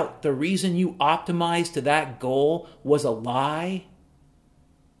turns out the reason you optimized to that goal was a lie,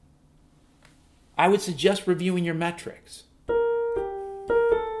 I would suggest reviewing your metrics.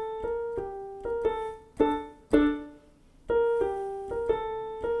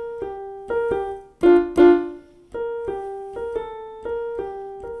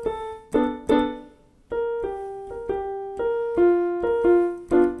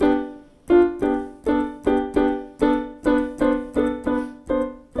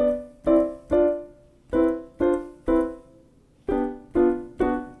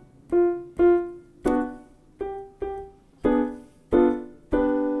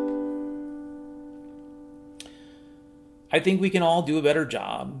 I think we can all do a better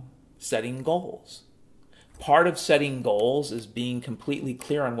job setting goals. Part of setting goals is being completely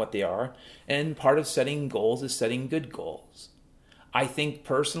clear on what they are, and part of setting goals is setting good goals. I think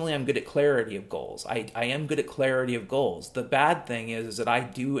personally I'm good at clarity of goals. I am good at clarity of goals. The bad thing is that I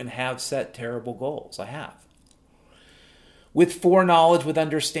do and have set terrible goals. I have. With foreknowledge, with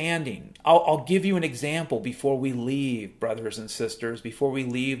understanding. I'll give you an example before we leave, brothers and sisters. Before we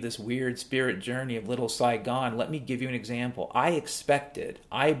leave this weird spirit journey of Little Saigon, let me give you an example. I expected,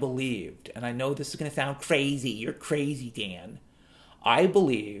 I believed, and I know this is going to sound crazy. You're crazy, Dan. I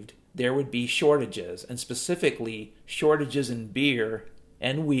believed there would be shortages, and specifically shortages in beer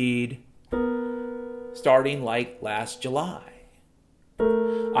and weed, starting like last July.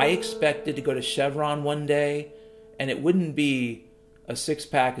 I expected to go to Chevron one day, and it wouldn't be a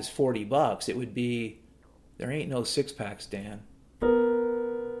six-pack is $40. It would be, there ain't no six-packs, Dan.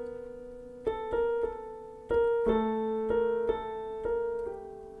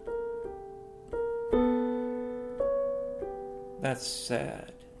 That's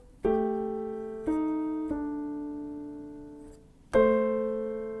sad.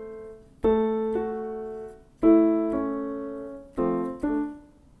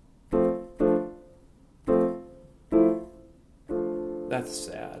 That's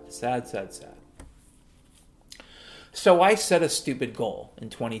sad. Sad, sad, sad. So I set a stupid goal in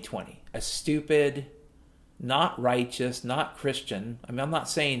 2020. A stupid, not righteous, not Christian. I mean, I'm not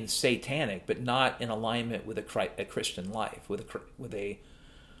saying satanic, but not in alignment with a Christian life, with a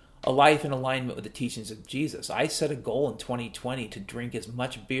life in alignment with the teachings of Jesus. I set a goal in 2020 to drink as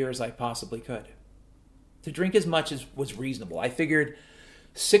much beer as I possibly could. To drink as much as was reasonable. I figured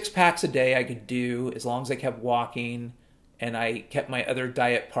 6 packs a day I could do as long as I kept walking and I kept my other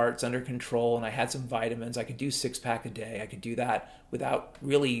diet parts under control and I had some vitamins. I could do 6-pack a day. I could do that without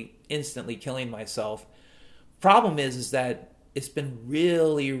really instantly killing myself. Problem is that it's been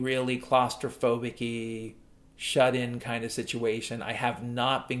really, really claustrophobic-y, shut-in kind of situation. I have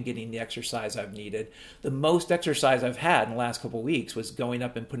not been getting the exercise I've needed. The most exercise I've had in the last couple of weeks was going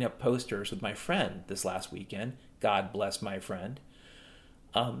up and putting up posters with my friend this last weekend. God bless my friend.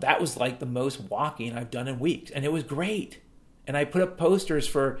 That was like the most walking I've done in weeks, and it was great. And I put up posters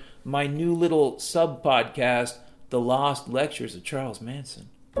for my new little sub-podcast, The Lost Lectures of Charles Manson,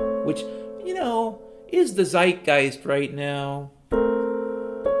 which, you know, is the zeitgeist right now.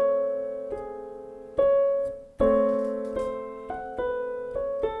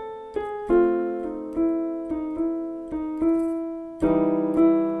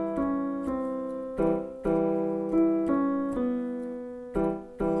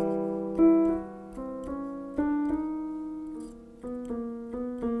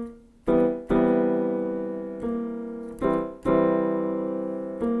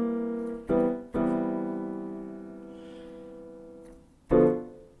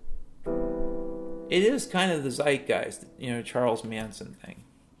 It is kind of the zeitgeist, you know, Charles Manson thing.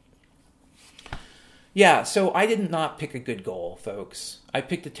 Yeah, so I did not pick a good goal, folks. I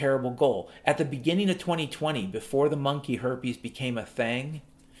picked a terrible goal. At the beginning of 2020, before the monkey herpes became a thing,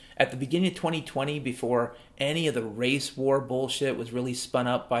 at the beginning of 2020, before any of the race war bullshit was really spun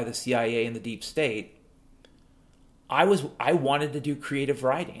up by the CIA and the deep state, I wanted to do creative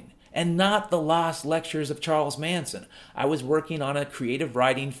writing. And not the Lost Lectures of Charles Manson. I was working on a creative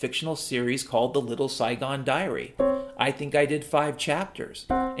writing fictional series called The Little Saigon Diary. I think I did 5 chapters,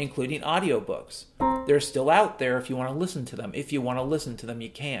 including audiobooks. They're still out there if you want to listen to them. If you want to listen to them, you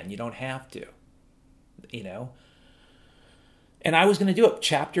can. You don't have to. You know? And I was going to do it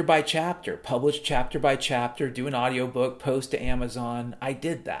chapter by chapter, publish chapter by chapter, do an audiobook, post to Amazon. I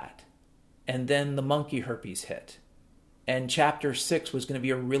did that. And then the monkey herpes hit. And chapter 6 was going to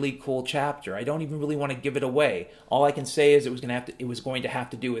be a really cool chapter. I don't even really want to give it away. All I can say is it was going to have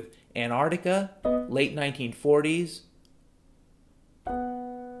to do with Antarctica, late 1940s,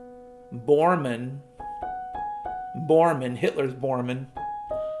 Bormann, Hitler's Bormann.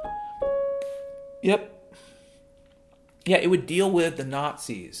 Yep. Yeah, it would deal with the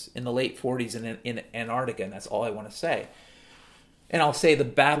Nazis in the late 40s in Antarctica, and that's all I want to say. And I'll say the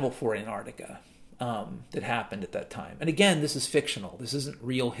battle for Antarctica. That happened at that time. And again, this is fictional. This isn't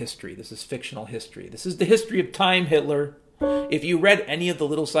real history. This is fictional history. This is the history of Time Hitler. If you read any of the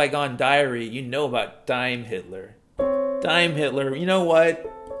Little Saigon Diary, you know about Time Hitler. Time Hitler, you know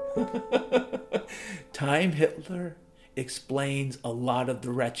what? Time Hitler explains a lot of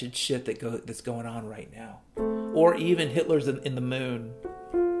the wretched shit that's going on right now. Or even Hitler's in the moon.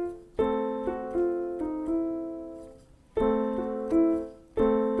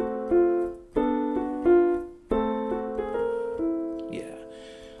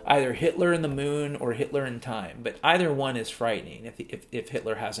 Either Hitler in the moon or Hitler in time. But either one is frightening if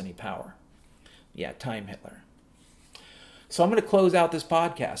Hitler has any power. Yeah, time Hitler. So I'm going to close out this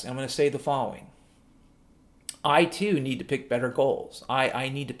podcast. I'm going to say the following. I too need to pick better goals. I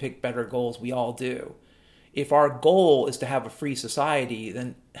need to pick better goals. We all do. If our goal is to have a free society,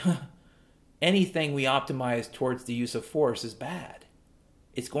 then anything we optimize towards the use of force is bad.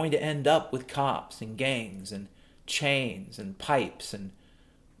 It's going to end up with cops and gangs and chains and pipes and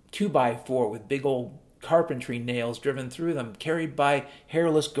 2x4 with big old carpentry nails driven through them, carried by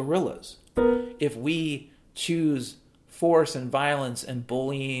hairless gorillas. If we choose force and violence and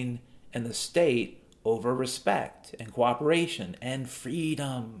bullying and the state over respect and cooperation and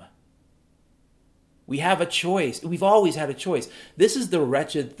freedom, we have a choice. We've always had a choice. This is the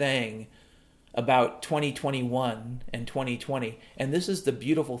wretched thing about 2021 and 2020. And this is the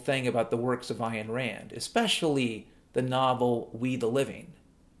beautiful thing about the works of Ayn Rand, especially the novel We the Living.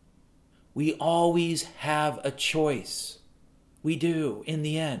 We always have a choice. We do, in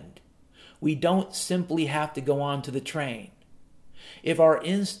the end. We don't simply have to go on to the train. If our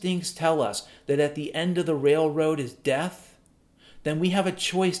instincts tell us that at the end of the railroad is death, then we have a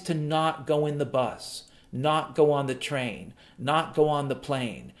choice to not go in the bus, not go on the train, not go on the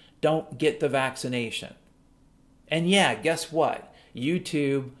plane, don't get the vaccination. And yeah, guess what?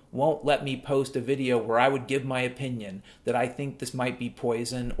 YouTube won't let me post a video where I would give my opinion that I think this might be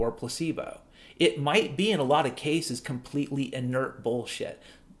poison or placebo. It might be, in a lot of cases, completely inert bullshit,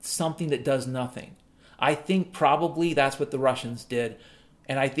 something that does nothing. I think probably that's what the Russians did,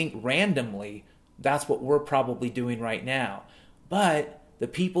 and I think randomly that's what we're probably doing right now. But the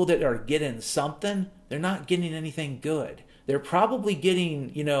people that are getting something, they're not getting anything good. They're probably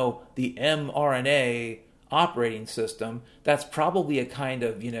getting, the mRNA operating system. That's probably a kind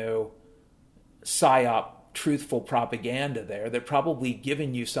of, psyop, truthful propaganda there. They're probably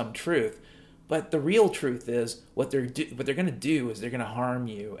giving you some truth. But the real truth is what they're going to do is they're going to harm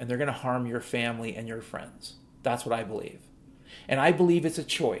you, and they're going to harm your family and your friends. That's what I believe. And I believe it's a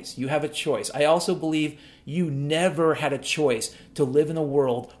choice. You have a choice. I also believe you never had a choice to live in a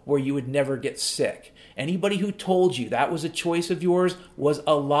world where you would never get sick. Anybody who told you that was a choice of yours was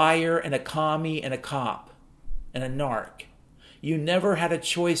a liar and a commie and a cop and a narc. You never had a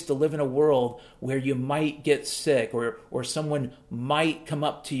choice to live in a world where you might get sick or someone might come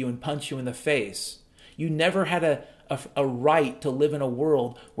up to you and punch you in the face. You never had a right to live in a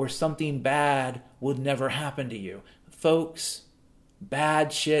world where something bad would never happen to you. Folks,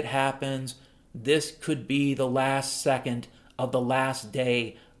 bad shit happens. This could be the last second of the last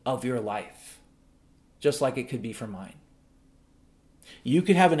day of your life, just like it could be for mine. You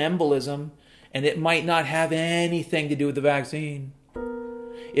could have an embolism, and it might not have anything to do with the vaccine.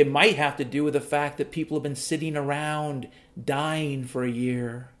 It might have to do with the fact that people have been sitting around dying for a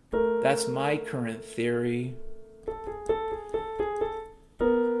year. That's my current theory.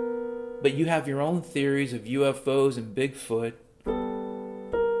 But you have your own theories of UFOs and Bigfoot.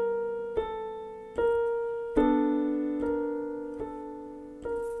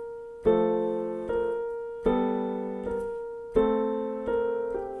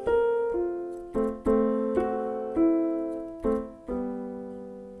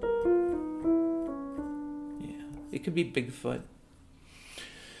 It could be Bigfoot.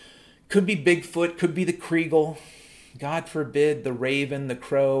 Could be Bigfoot, could be the CREAGLE. God forbid the raven, the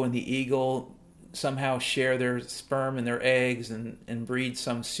crow, and the eagle somehow share their sperm and their eggs and breed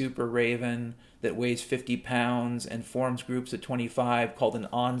some super raven that weighs 50 pounds and forms groups of 25 called an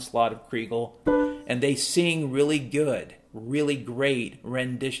onslaught of CREAGLE. And they sing really good, really great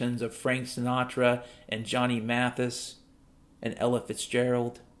renditions of Frank Sinatra and Johnny Mathis and Ella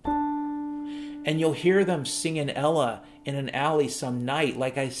Fitzgerald. And you'll hear them singing Ella in an alley some night.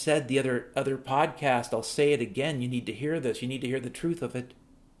 Like I said the other podcast, I'll say it again. You need to hear this. You need to hear the truth of it.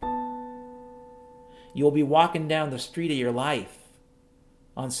 You'll be walking down the street of your life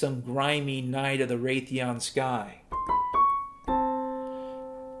on some grimy night of the Raytheon sky.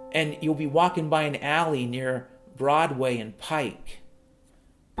 And you'll be walking by an alley near Broadway and Pike.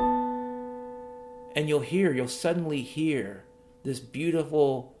 And you'll suddenly hear this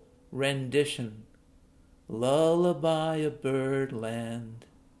beautiful rendition, Lullaby of Birdland,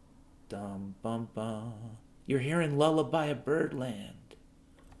 dum bum bum. You're hearing Lullaby of Birdland,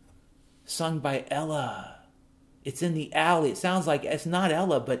 sung by Ella. It's in the alley. It sounds like it's not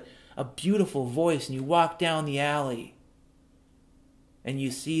Ella, but a beautiful voice. And you walk down the alley, and you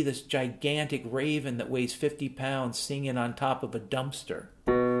see this gigantic raven that weighs 50 pounds singing on top of a dumpster.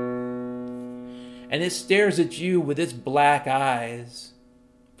 And it stares at you with its black eyes,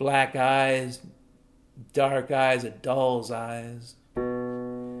 dark eyes, a doll's eyes.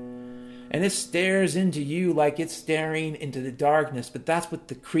 And it stares into you like it's staring into the darkness, but that's what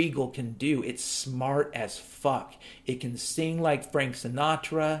the CREAGLE can do. It's smart as fuck. It can sing like Frank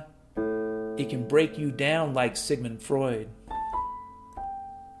Sinatra. It can break you down like Sigmund Freud.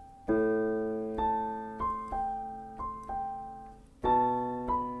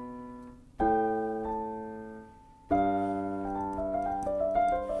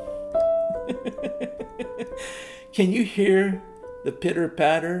 Can you hear the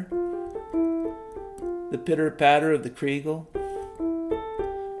pitter-patter? The pitter-patter of the CREAGLE?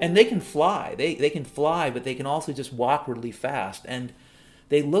 And they can fly. They can fly, but they can also just walk really fast. And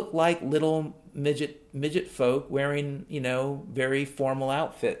they look like little midget folk wearing, very formal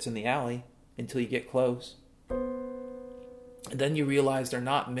outfits in the alley until you get close. And then you realize they're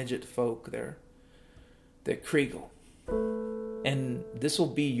not midget folk. They're CREAGLE. And this will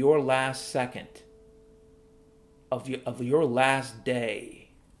be your last second of your last day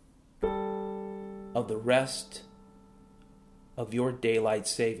of the rest of your daylight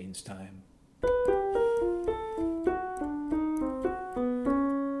savings time.